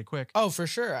lose them pretty quick. Oh, for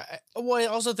sure. I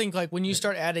also think like when you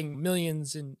start adding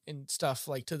millions in stuff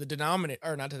like to the denominator,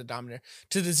 or not to the denominator,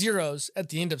 to the zeros at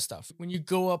the end of stuff, when you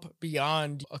go up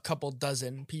beyond a couple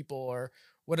dozen people or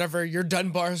whatever your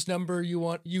Dunbar's number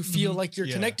you feel like you're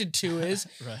connected to is,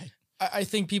 I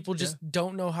think people just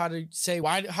don't know how to say,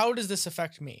 how does this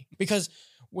affect me? Because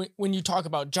when you talk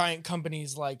about giant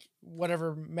companies like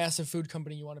whatever massive food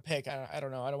company you want to pick, I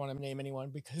don't know. I don't want to name anyone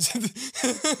because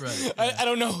I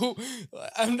don't know who.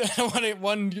 I don't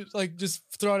want to like just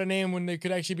throw out a name when they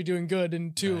could actually be doing good,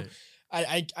 and two,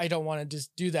 I don't want to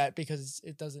just do that because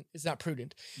it's not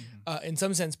prudent in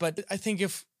some sense. But I think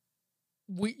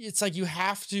it's like you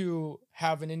have to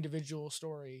have an individual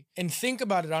story and think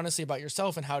about it honestly about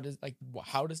yourself and how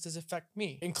does this affect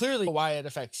me, and clearly why it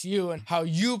affects you and how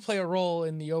you play a role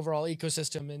in the overall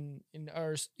ecosystem and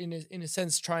in a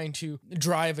sense trying to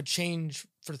drive a change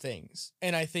for things.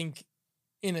 And I think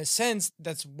in a sense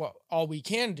that's what all we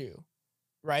can do,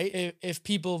 right? If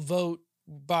people vote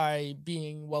by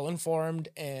being well informed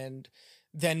and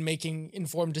then making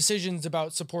informed decisions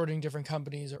about supporting different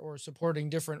companies or supporting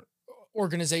different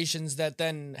organizations that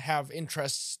then have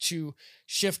interests to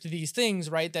shift these things,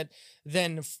 right? That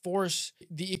then force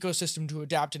the ecosystem to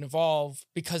adapt and evolve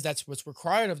because that's what's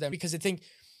required of them. Because I think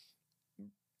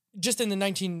just in the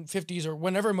 1950s or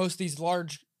whenever most of these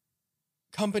large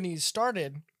companies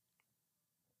started,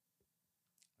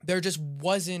 there just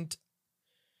wasn't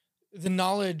the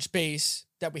knowledge base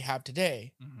that we have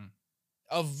today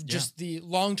of just the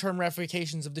long-term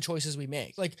ramifications of the choices we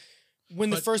make. Like, when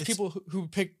the But first it's- people who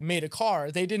made a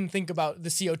car, they didn't think about the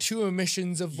CO2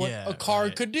 emissions of what Yeah, a car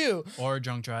right. could do. Or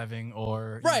drunk driving,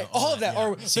 or Right, all of that, yeah.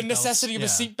 or the Seatbelts, necessity of a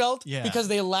yeah. seatbelt, Yeah. because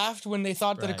they laughed when they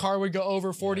thought that a Right. car would go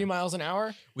over 40 Yeah. miles an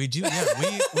hour. We do,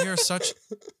 yeah. We are such.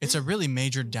 It's a really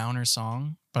major downer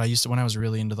song, but I used to when I was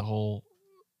really into the whole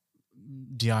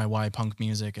DIY punk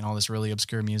music and all this really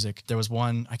obscure music. There was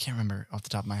one I can't remember off the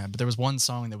top of my head, but there was one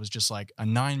song that was just like a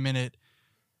 9-minute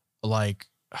like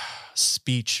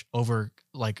speech over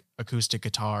like acoustic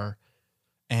guitar.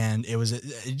 And it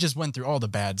just went through all the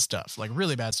bad stuff, like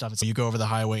really bad stuff. It's like you go over the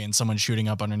highway and someone's shooting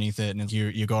up underneath it, and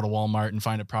you go to Walmart and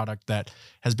find a product that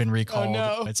has been recalled. Oh,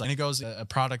 no. It's like, and it goes a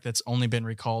product that's only been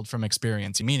recalled from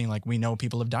experience, meaning like we know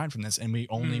people have died from this, and we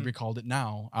only recalled it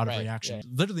now out of Right, reaction. right.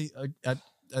 Literally,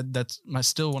 that's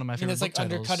still one of my I mean, favorite it's like book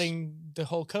titles. undercutting the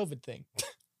whole COVID thing.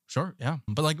 Sure, yeah,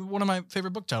 but like one of my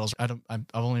favorite book titles. I've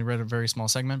only read a very small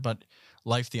segment, but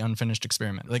Life: The Unfinished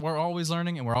Experiment. Like we're always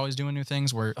learning and we're always doing new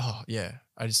things.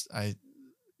 I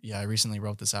recently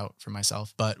wrote this out for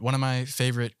myself, but one of my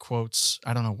favorite quotes,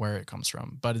 I don't know where it comes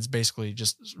from, but it's basically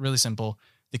just really simple.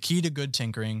 The key to good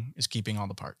tinkering is keeping all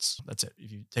the parts. That's it.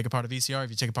 If you take apart a VCR, if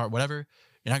you take apart whatever,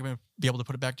 you're not going to be able to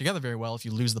put it back together very well if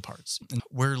you lose the parts. And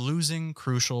we're losing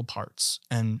crucial parts,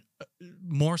 and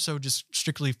more so just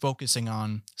strictly focusing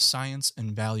on science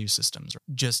and value systems.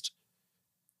 Just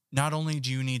not only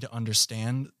do you need to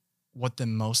understand what the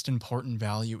most important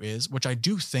value is, which I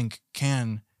do think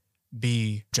can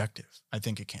be objective. I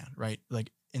think it can, right?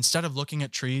 Like instead of looking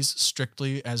at trees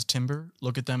strictly as timber,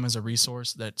 look at them as a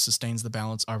resource that sustains the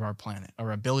balance of our planet,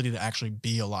 our ability to actually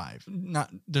be alive.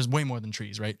 There's way more than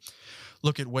trees, right?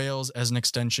 Look at whales as an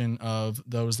extension of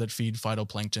those that feed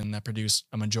phytoplankton that produce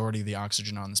a majority of the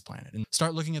oxygen on this planet. And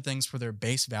start looking at things for their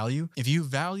base value. If you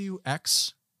value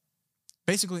X,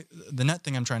 basically the net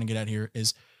thing I'm trying to get at here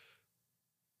is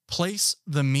place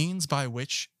the means by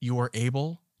which you are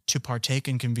able to partake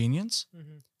in convenience.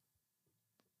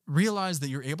 Realize that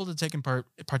you're able to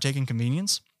partake in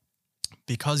convenience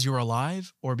because you're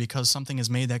alive or because something has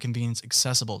made that convenience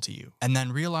accessible to you. And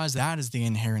then realize that is the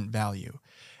inherent value.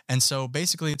 And so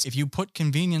basically, it's if you put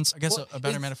convenience, I guess a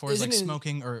better metaphor is like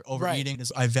smoking or overeating.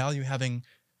 Is I value having.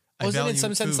 Wasn't in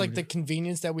some sense like the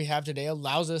convenience that we have today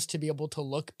allows us to be able to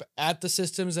look at the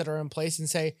systems that are in place and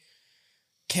say,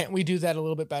 can't we do that a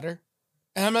little bit better?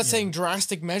 And I'm not saying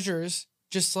drastic measures,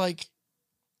 just 1%.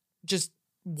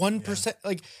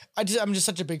 Like I'm just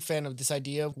such a big fan of this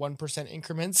idea of 1%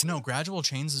 increments. No, gradual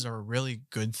changes are a really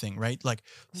good thing, right? Like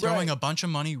throwing a bunch of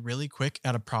money really quick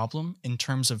at a problem in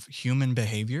terms of human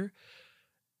behavior,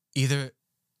 either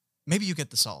maybe you get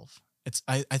the solve.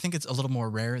 I think it's a little more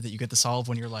rare that you get the solve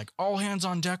when you're like all hands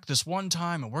on deck this one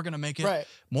time and we're going to make it. Right.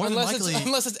 More than likely,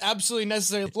 unless it's absolutely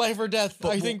necessary, life or death.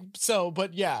 I think so,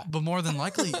 but yeah. But more than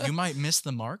likely, you might miss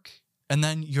the mark. And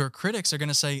then your critics are going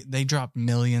to say they dropped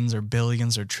millions or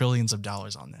billions or trillions of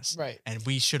dollars on this. Right. And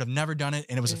we should have never done it.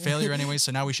 And it was a failure anyway.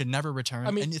 So now we should never return.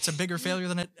 I mean, and it's a bigger failure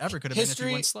than it ever could have been if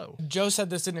you went slow. Joe said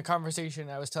this in a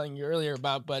conversation I was telling you earlier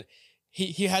about, but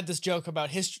he had this joke about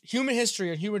human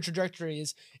history and human trajectory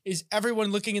is everyone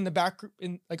looking in the back,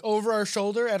 like over our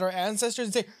shoulder at our ancestors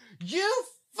and say, you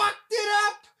fucked it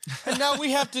up. And now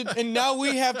we have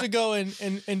to go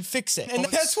and fix it. And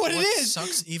that's what it is. What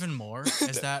sucks even more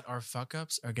is that our fuck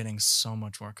ups are getting so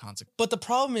much more consequence. But the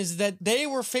problem is that they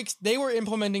were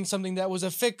implementing something that was a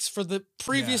fix for the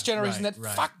previous generation that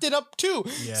fucked it up too.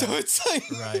 Yeah. So it's like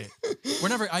we're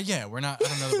never I don't know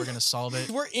that we're gonna solve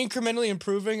it. We're incrementally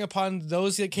improving upon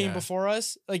those that came before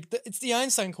us. Like it's the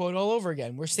Einstein quote all over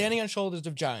again. We're standing on shoulders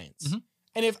of giants. Mm-hmm.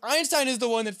 And if Einstein is the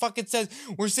one that fucking says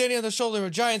we're standing on the shoulder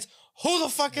of giants, who the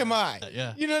fuck am I?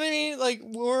 Yeah. You know what I mean? Like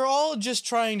we're all just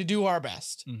trying to do our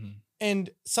best. Mm-hmm. And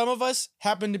some of us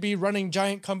happen to be running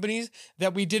giant companies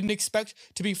that we didn't expect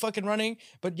to be fucking running,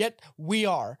 but yet we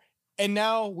are. And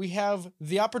now we have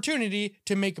the opportunity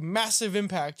to make massive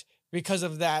impact because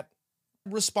of that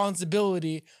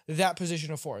responsibility that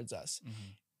position affords us.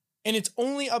 Mm-hmm. And it's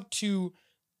only up to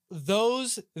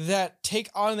those that take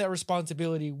on that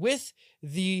responsibility with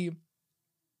the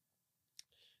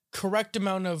correct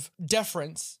amount of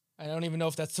deference. I don't even know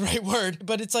if that's the right word,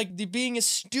 but it's like being a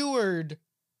steward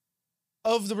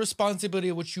of the responsibility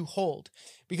of which you hold.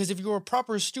 Because if you're a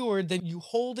proper steward, then you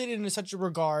hold it in such a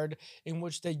regard in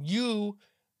which that you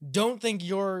don't think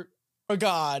you're a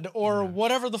god or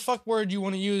whatever the fuck word you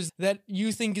want to use that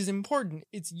you think is important.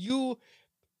 It's you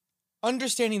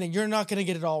understanding that you're not going to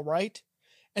get it all right.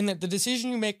 And that the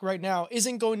decision you make right now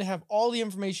isn't going to have all the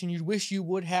information you wish you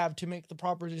would have to make the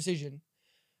proper decision.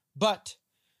 But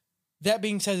that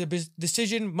being said, the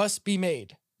decision must be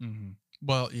made. Mm-hmm.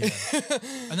 Well, yeah.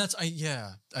 And that's,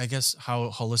 I guess how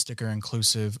holistic or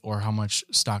inclusive or how much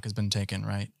stock has been taken,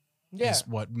 right? Yeah. Is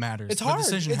what matters. It's hard.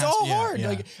 It's all hard.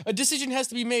 Like a decision has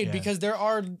to be made because there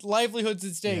are livelihoods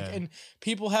at stake and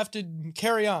people have to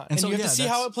carry on. And so you have to see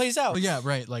how it plays out. Well, yeah,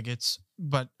 right. Like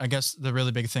but I guess the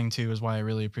really big thing too is why I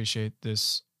really appreciate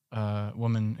this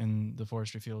woman in the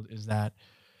forestry field is that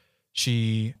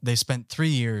they spent 3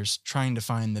 years trying to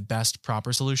find the best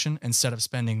proper solution instead of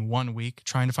spending 1 week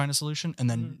trying to find a solution and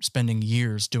then spending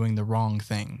years doing the wrong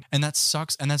thing. And that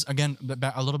sucks. And that's, again,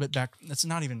 a little bit back. That's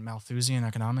not even Malthusian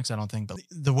economics, I don't think. But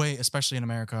the way, especially in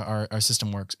America, our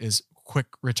system works is quick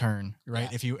return, right?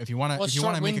 Yeah. If you want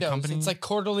to make a company, it's like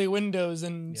quarterly windows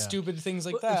and stupid things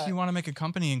like that. If you want to make a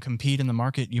company and compete in the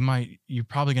market, you're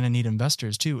probably going to need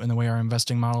investors too. And the way our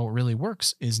investing model really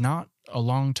works is not a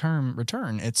long-term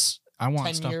return. It's I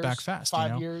want stuff back fast.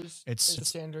 5 years is the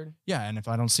standard. Yeah, and if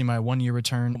I don't see my 1 year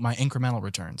return, my incremental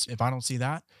returns, if I don't see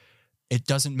that, it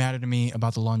doesn't matter to me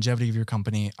about the longevity of your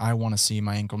company. I want to see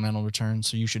my incremental return.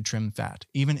 So you should trim fat.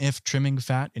 Even if trimming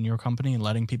fat in your company and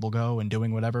letting people go and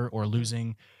doing whatever or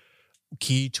losing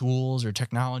key tools or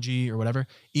technology or whatever,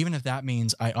 even if that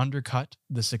means I undercut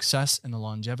the success and the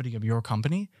longevity of your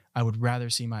company, I would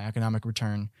rather see my economic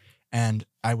return. And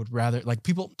I would rather, like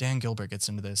Dan Gilbert gets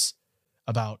into this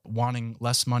about wanting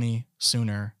less money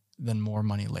sooner than more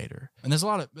money later. And there's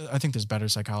I think there's better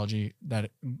psychology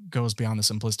that goes beyond the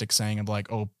simplistic saying of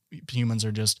like, oh, humans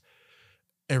are just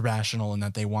irrational and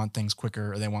that they want things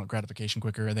quicker or they want gratification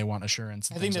quicker or they want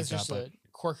assurance. I think that's just a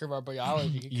quirk of our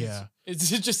biology. Yeah. It's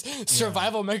just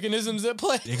survival mechanisms at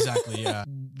play. Exactly. Yeah.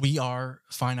 We are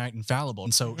finite and fallible.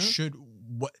 And so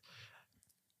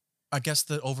I guess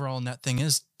the overall net thing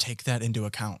is take that into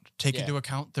account. Take into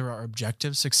account there are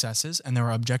objective successes and there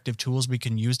are objective tools we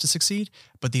can use to succeed,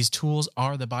 but these tools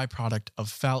are the byproduct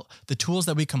of the tools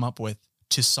that we come up with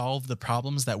to solve the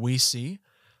problems that we see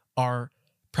are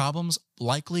problems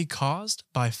likely caused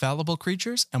by fallible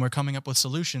creatures, and we're coming up with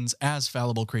solutions as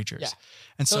fallible creatures. Yeah.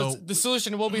 And so the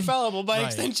solution will be fallible by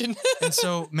extension. And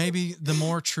so maybe the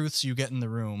more truths you get in the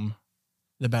room,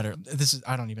 the better.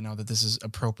 I don't even know that this is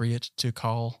appropriate to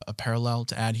call a parallel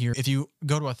to add here. If you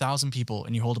go to 1,000 people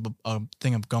and you hold up a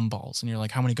thing of gumballs and you're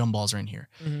like, how many gumballs are in here?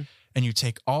 Mm-hmm. And you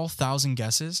take all 1,000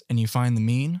 guesses and you find the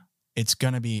mean, it's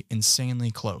going to be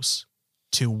insanely close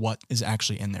to what is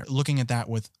actually in there. Looking at that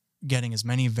with getting as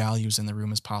many values in the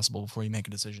room as possible before you make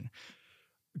a decision.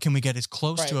 Can we get as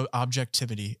close to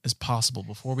objectivity as possible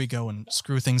before we go and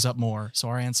screw things up more so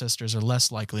our ancestors are less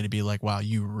likely to be like, wow,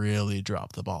 you really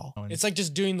dropped the ball. It's like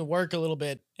just doing the work a little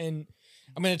bit. And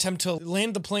I'm going to attempt to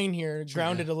land the plane here,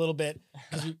 ground it a little bit.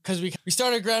 Because we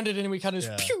started grounded and we kind of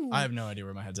just pew. I have no idea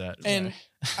where my head's at. And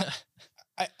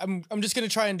I'm just going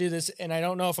to try and do this. And I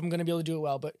don't know if I'm going to be able to do it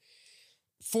well. But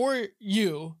for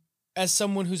you, as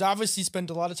someone who's obviously spent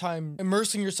a lot of time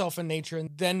immersing yourself in nature and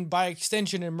then by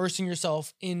extension immersing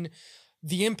yourself in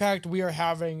the impact we are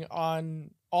having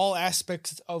on all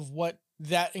aspects of what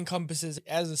that encompasses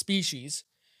as a species,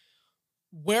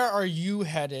 where are you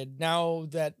headed now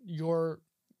that you're,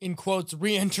 in quotes,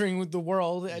 re-entering the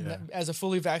world and as a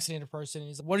fully vaccinated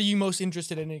person? What are you most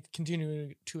interested in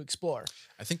continuing to explore?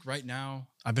 I think right now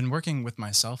I've been working with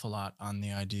myself a lot on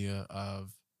the idea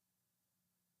of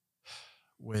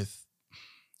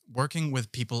working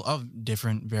with people of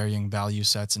different varying value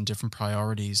sets and different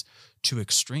priorities to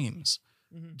extremes,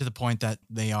 to the point that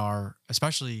they are,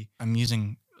 especially I'm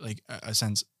using like a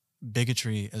sense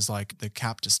bigotry as like the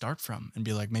cap to start from and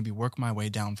be like, maybe work my way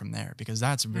down from there, because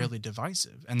that's really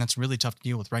divisive and that's really tough to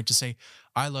deal with, right? To say,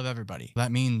 I love everybody.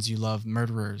 That means you love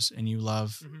murderers and you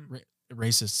love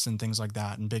racists and things like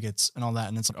that and bigots and all that.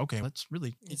 And it's like, okay,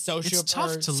 it's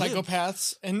tough to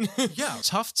psychopaths live. And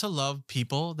tough to love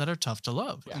people that are tough to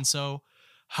love. Yeah. And so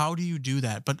how do you do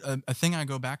that? But a thing I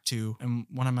go back to, and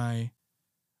one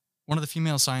of the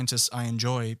female scientists I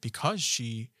enjoy because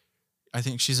I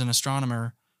think she's an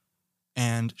astronomer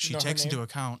and she takes into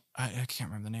account, I can't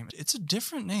remember the name. It's a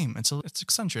different name. It's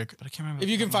eccentric, but I can't remember. If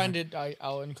you can find it,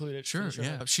 I'll include it. Sure.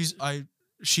 Yeah.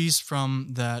 She's from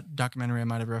that documentary I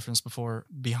might have referenced before,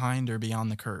 Behind or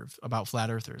Beyond the Curve, about flat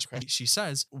earthers. Right? She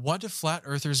says, what do flat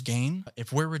earthers gain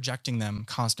if we're rejecting them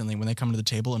constantly when they come to the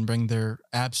table and bring their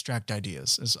abstract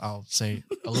ideas, as I'll say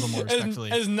a little more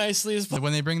respectfully. as nicely as possible.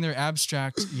 When they bring their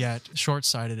abstract yet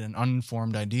short-sighted and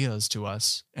uninformed ideas to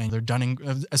us, and they're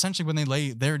essentially when they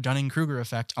lay their Dunning-Kruger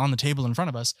effect on the table in front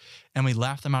of us and we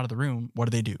laugh them out of the room, what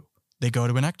do? They go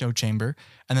to an echo chamber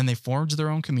and then they forge their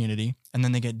own community, and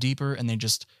then they get deeper and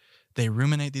they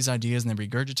ruminate these ideas and they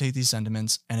regurgitate these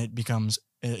sentiments, and it becomes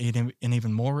an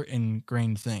even more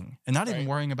ingrained thing. And not even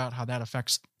worrying about how that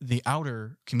affects the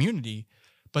outer community,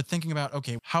 But thinking about,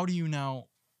 okay, how do you now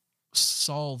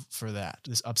solve for that,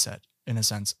 this upset in a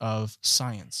sense of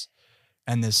science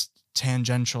and this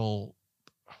tangential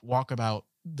walkabout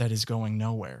that is going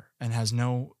nowhere and has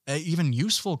no even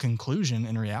useful conclusion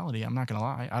in reality. I'm not going to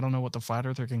lie. I don't know what the flat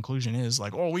earther conclusion is.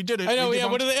 Like, oh, we did it. I know. Yeah.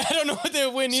 What are they? I don't know what they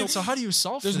win. So how do you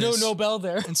solve There's for this? no Nobel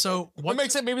there. And so what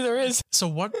makes it? Maybe there is. So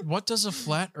what does a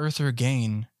flat earther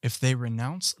gain if they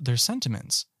renounce their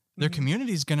sentiments? Their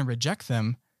community is going to reject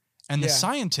them, and the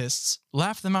scientists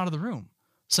laugh them out of the room.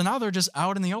 So now they're just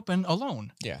out in the open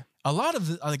alone. Yeah. A lot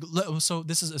of so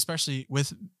this is especially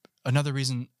with another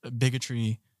reason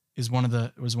bigotry is one of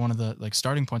the like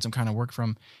starting points I'm kind of work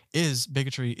from is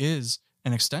bigotry is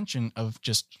an extension of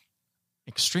just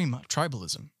extreme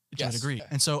tribalism to a degree.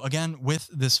 And so again, with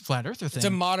this flat earther thing, it's a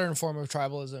modern form of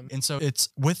tribalism. And so it's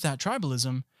with that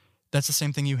tribalism, that's the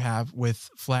same thing you have with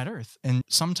flat earth. And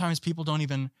sometimes people don't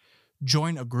even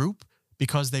join a group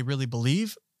because they really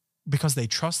believe, because they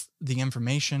trust the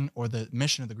information or the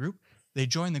mission of the group. They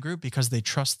join the group because they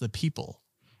trust the people.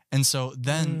 And so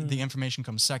then the information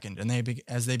comes second, and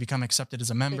as they become accepted as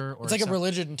a member, or it's like a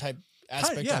religion type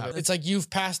aspect of it. It's like you've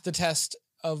passed the test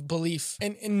of belief,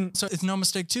 and so it's no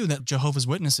mistake too that Jehovah's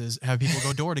Witnesses have people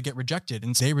go door to get rejected,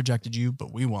 and they rejected you,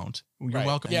 but we won't. You're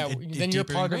welcome. Yeah, then you're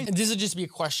part of it. And this will just be a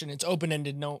question. It's open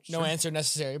ended, no answer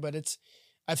necessary. But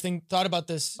I've thought about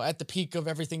this at the peak of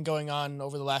everything going on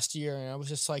over the last year, and I was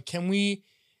just like, can we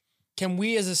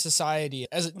as a society,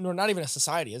 not even a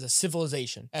society, as a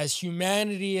civilization, as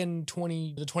humanity in the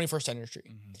 21st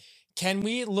century, can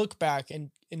we look back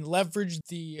and leverage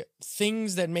the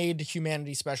things that made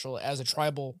humanity special as a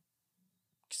tribal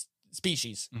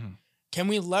species? Can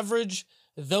we leverage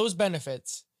those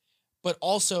benefits, but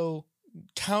also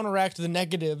counteract the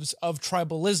negatives of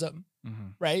tribalism?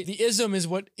 Right? The ism is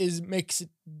what makes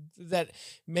it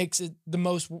the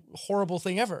most horrible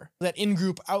thing ever. That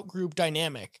in-group, out-group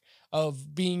dynamic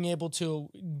of being able to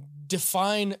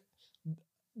define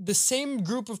the same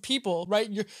group of people, right?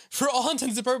 For all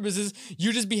intents and purposes,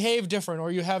 you just behave different,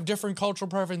 or you have different cultural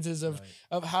preferences of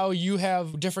how you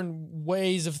have different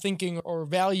ways of thinking or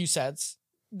value sets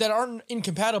that aren't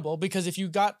incompatible, because if you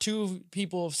got two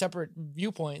people of separate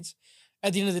viewpoints,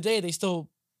 at the end of the day, they still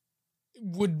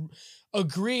would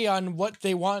agree on what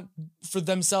they want for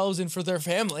themselves and for their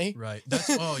family. Right.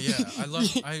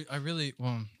 I really,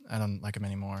 I don't like them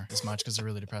anymore as much because they're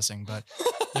really depressing, but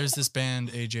there's this band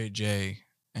AJJ,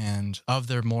 and of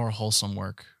their more wholesome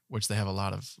work, which they have a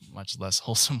lot of much less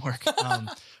wholesome work,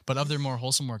 but of their more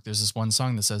wholesome work, there's this one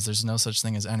song that says there's no such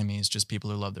thing as enemies, just people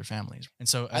who love their families. And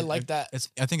so I like that.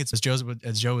 I think it's as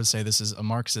Joe would say, this is a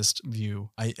Marxist view.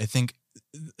 I think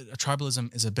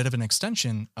tribalism is a bit of an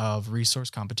extension of resource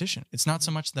competition. It's not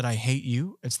so much that I hate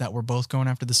you, it's that we're both going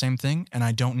after the same thing, and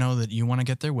I don't know that you want to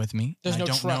get there with me. There's no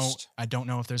trust. I don't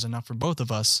know if there's enough for both of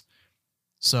us.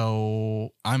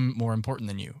 So I'm more important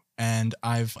than you. And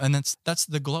that's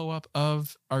the glow up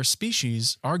of our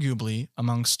species, arguably,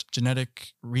 amongst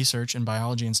genetic research and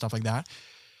biology and stuff like that,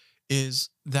 is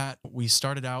that we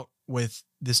started out with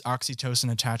this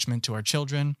oxytocin attachment to our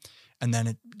children, and then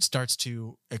it starts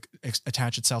to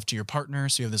attach itself to your partner.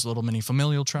 So you have this little mini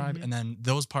familial tribe, and then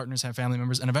those partners have family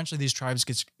members, and eventually these tribes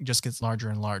just gets larger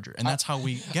and larger, and that's how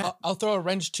we get. I'll throw a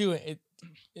wrench too.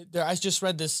 I just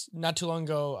read this not too long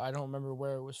ago. I don't remember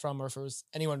where it was from or if it was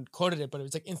anyone quoted it, but it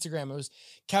was like Instagram. It was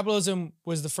capitalism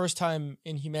was the first time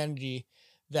in humanity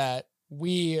that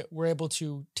we were able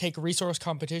to take resource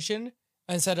competition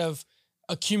instead of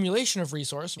accumulation of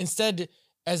resource. Instead,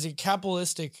 as a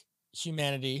capitalistic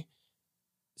humanity,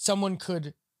 someone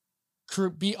could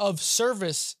be of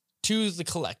service to the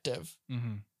collective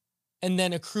and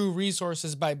then accrue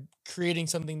resources by creating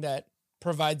something that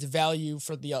provides value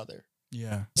for the other.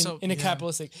 Yeah. In a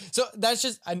capitalistic. So that's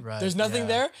just, there's nothing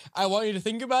there. I want you to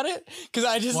think about it because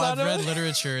I just I've read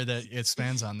literature that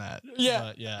expands on that.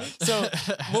 Yeah. Yeah. So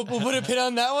we'll put a pin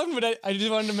on that one, but I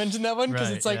just wanted to mention that one because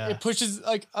it's like, it pushes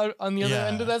like on the other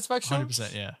end of that spectrum.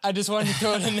 100%. Yeah. I just wanted to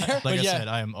throw it in there. Like I said,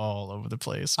 I am all over the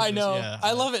place. I know.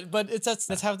 I love it, but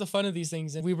that's half the fun of these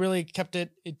things. And we really kept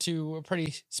it to a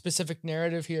pretty specific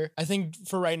narrative here. I think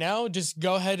for right now, just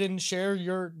go ahead and share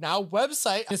your now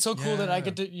website. It's so cool that I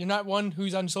get to, you're not one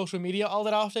who's on social media all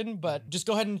that often, but just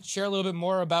go ahead and share a little bit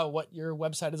more about what your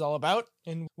website is all about.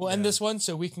 And we'll end this one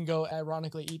so we can go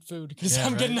ironically eat food because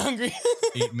I'm getting hungry.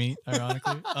 Eat meat,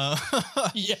 ironically.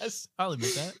 Yes. I'll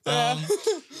admit that.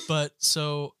 But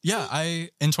so, in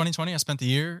 2020, I spent the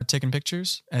year taking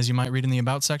pictures, as you might read in the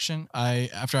About section.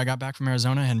 After I got back from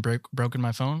Arizona and broken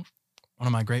my phone, one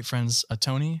of my great friends,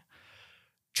 Tony,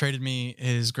 traded me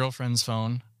his girlfriend's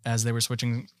phone as they were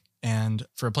switching and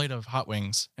for a plate of hot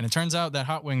wings. And it turns out that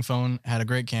hot wing phone had a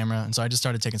great camera. And so I just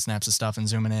started taking snaps of stuff and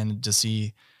zooming in to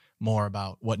see more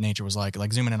about what nature was like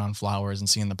zooming in on flowers and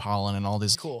seeing the pollen and all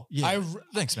this. Cool. Yeah.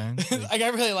 Thanks, man. I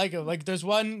really like them. Like there's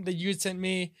one that you had sent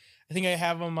me. I think I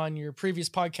have them on your previous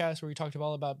podcast where we talked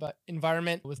about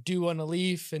environment with dew on a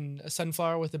leaf and a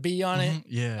sunflower with a bee on it.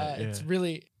 Yeah, It's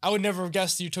really, I would never have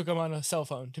guessed you took them on a cell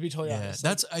phone, to be totally honest.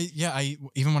 I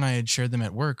even when I had shared them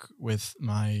at work with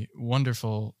my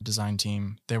wonderful design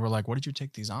team, they were like, what did you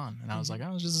take these on? And I was like, oh,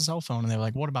 it was just a cell phone. And they were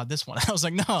like, what about this one? I was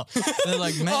like, no. And they're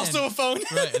like, man. Also a phone.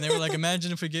 Right. And they were like,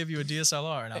 imagine if we gave you a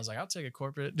DSLR. And I was like, I'll take a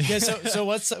corporate. Yeah. So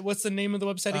what's the name of the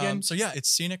website again? So yeah, it's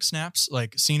Scenic Snaps,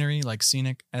 like scenery, like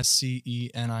scenic, SCENIC.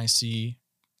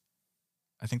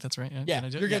 I think that's right. Yeah,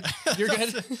 you're good. You're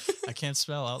good. I can't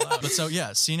spell out loud. But so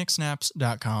yeah,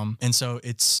 scenicsnaps.com. And so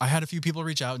I had a few people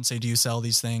reach out and say, do you sell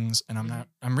these things? And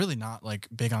I'm really not like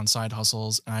big on side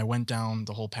hustles. And I went down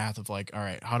the whole path of like, all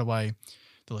right, how do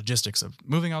the logistics of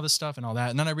moving all this stuff and all that.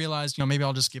 And then I realized, maybe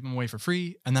I'll just give them away for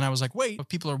free. And then I was like, wait, if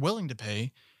people are willing to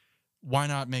pay, why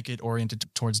not make it oriented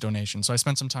towards donation? So I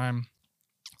spent some time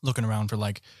looking around for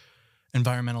like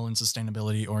environmental and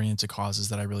sustainability oriented causes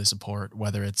that I really support,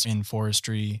 whether it's in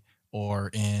forestry or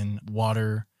in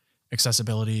water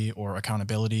accessibility or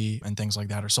accountability and things like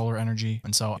that, or solar energy.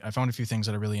 And so I found a few things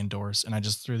that I really endorse, and I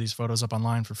just threw these photos up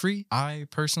online for free. I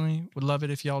personally would love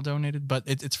it if y'all donated, but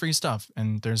it's free stuff.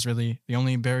 And there's really, the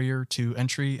only barrier to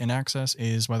entry and access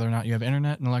is whether or not you have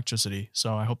internet and electricity.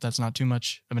 So I hope that's not too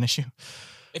much of an issue.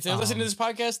 If they're listening to this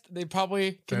podcast, they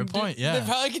probably can They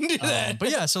probably can do that.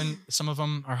 But yeah, so some of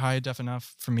them are high def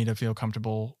enough for me to feel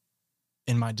comfortable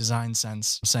in my design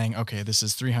sense, saying, okay, this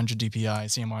is 300 DPI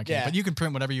CMYK, but you can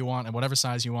print whatever you want and whatever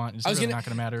size you want. It's really not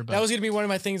going to matter. But that was going to be one of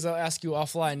my things I'll ask you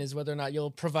offline, is whether or not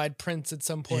you'll provide prints at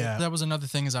some point. Yeah, that was another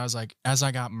thing, is I was like, as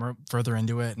I got further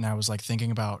into it and I was like thinking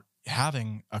about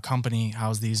having a company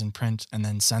house these in print and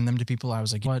then send them to people, I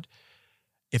was like, what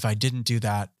if I didn't do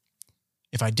that?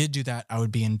 If I did do that, I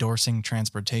would be endorsing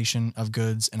transportation of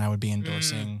goods and I would be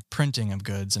endorsing printing of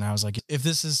goods. And I was like, if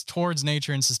this is towards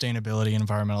nature and sustainability and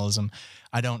environmentalism,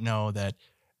 I don't know that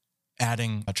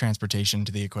adding a transportation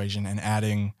to the equation and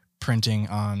adding printing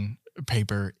on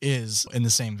paper is in the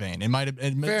same vein. It might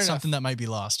have something that might be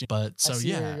lost. But so, I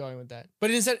see where you're going with that.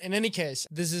 But in any case,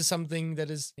 this is something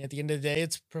that is, at the end of the day,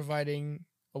 it's providing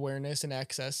awareness and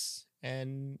access,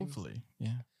 and hopefully,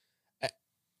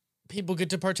 people get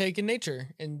to partake in nature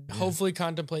and hopefully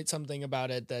contemplate something about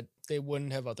it that they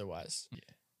wouldn't have otherwise. Yeah.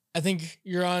 I think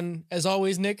you're on, as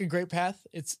always, Nick, a great path.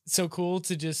 It's so cool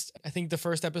to I think the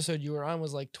first episode you were on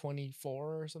was like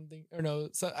 24 or something, or no,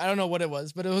 so I don't know what it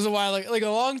was, but it was a while, like a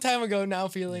long time ago now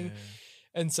feeling.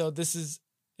 Yeah. And so this is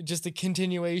just a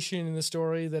continuation in the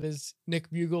story that is Nick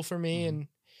Buegel for me. And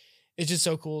it's just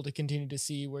so cool to continue to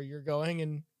see where you're going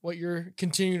and what you're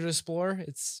continuing to explore.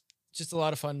 It's just a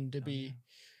lot of fun to be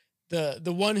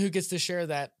the one who gets to share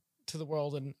that to the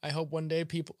world. And I hope one day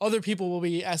other people will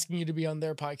be asking you to be on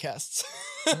their podcasts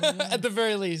at the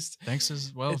very least. Thanks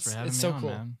as well for having me on, cool.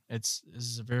 Man. This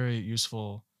is a very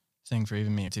useful thing for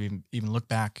even me to even look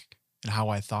back at how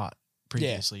I thought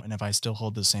previously. And if I still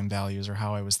hold the same values or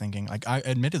how I was thinking, like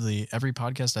admittedly, every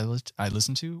podcast I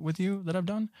listen to with you that I've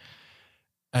done,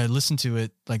 I listen to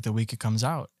it like the week it comes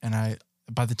out. And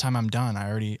by the time I'm done,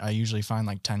 I usually find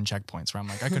like 10 checkpoints where I'm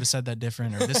like, I could have said that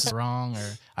different, or this is wrong, or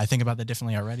I think about that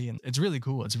differently already. And it's really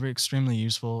cool. It's very extremely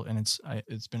useful. And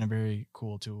it's been a very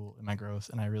cool tool in my growth.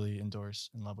 And I really endorse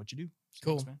and love what you do. So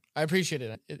cool. Thanks, I appreciate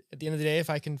it. At the end of the day, if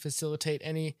I can facilitate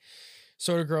any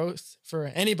sort of growth for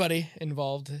anybody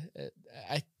involved,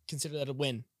 I consider that a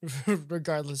win,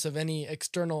 regardless of any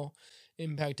external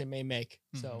impact it may make.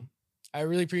 So I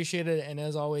really appreciate it. And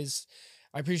as always,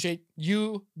 I appreciate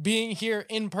you being here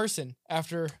in person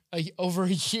after over a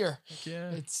year.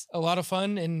 Yeah. It's a lot of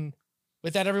fun. And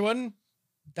with that, everyone,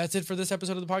 that's it for this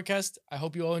episode of the podcast. I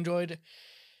hope you all enjoyed.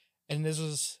 And this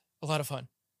was a lot of fun.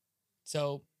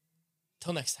 So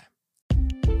till next time.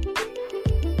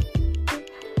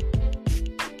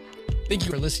 Thank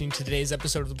you for listening to today's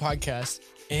episode of the podcast.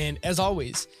 And as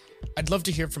always, I'd love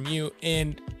to hear from you.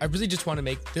 And I really just want to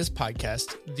make this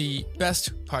podcast the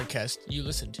best podcast you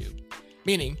listen to.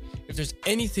 Meaning, if there's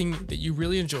anything that you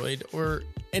really enjoyed or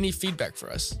any feedback for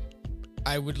us,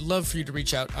 I would love for you to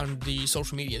reach out on the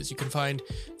social medias. You can find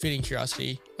Feeding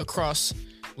Curiosity across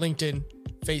LinkedIn,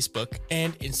 Facebook,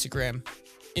 and Instagram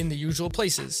in the usual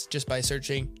places just by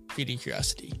searching Feeding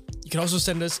Curiosity. You can also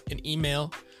send us an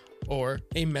email or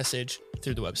a message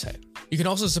through the website. You can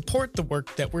also support the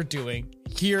work that we're doing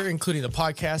here, including the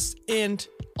podcast and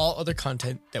all other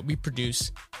content that we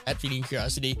produce at Feeding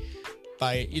Curiosity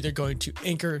by either going to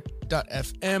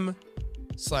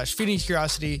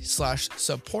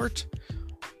anchor.fm/feedingcuriosity/support,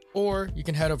 or you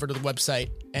can head over to the website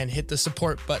and hit the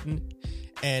support button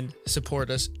and support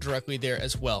us directly there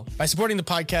as well. By supporting the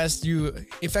podcast, you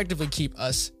effectively keep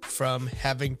us from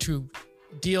having to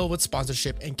deal with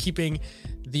sponsorship and keeping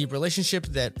the relationship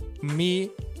that me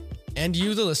and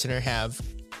you, the listener, have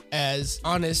as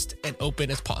honest and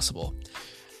open as possible.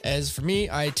 As for me,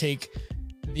 I take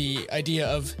the idea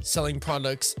of selling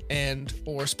products and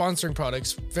or sponsoring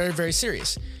products very, very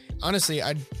serious. Honestly,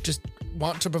 I just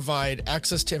want to provide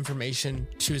access to information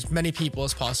to as many people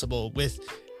as possible with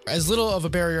as little of a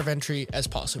barrier of entry as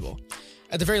possible.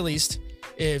 At the very least,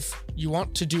 if you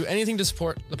want to do anything to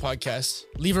support the podcast,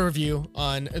 leave a review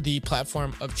on the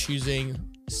platform of choosing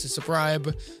to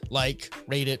subscribe, like,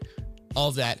 rate it, all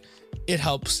of that. It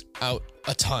helps out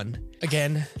a ton.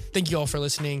 Again, thank you all for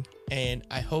listening, and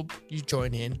I hope you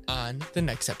join in on the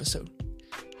next episode.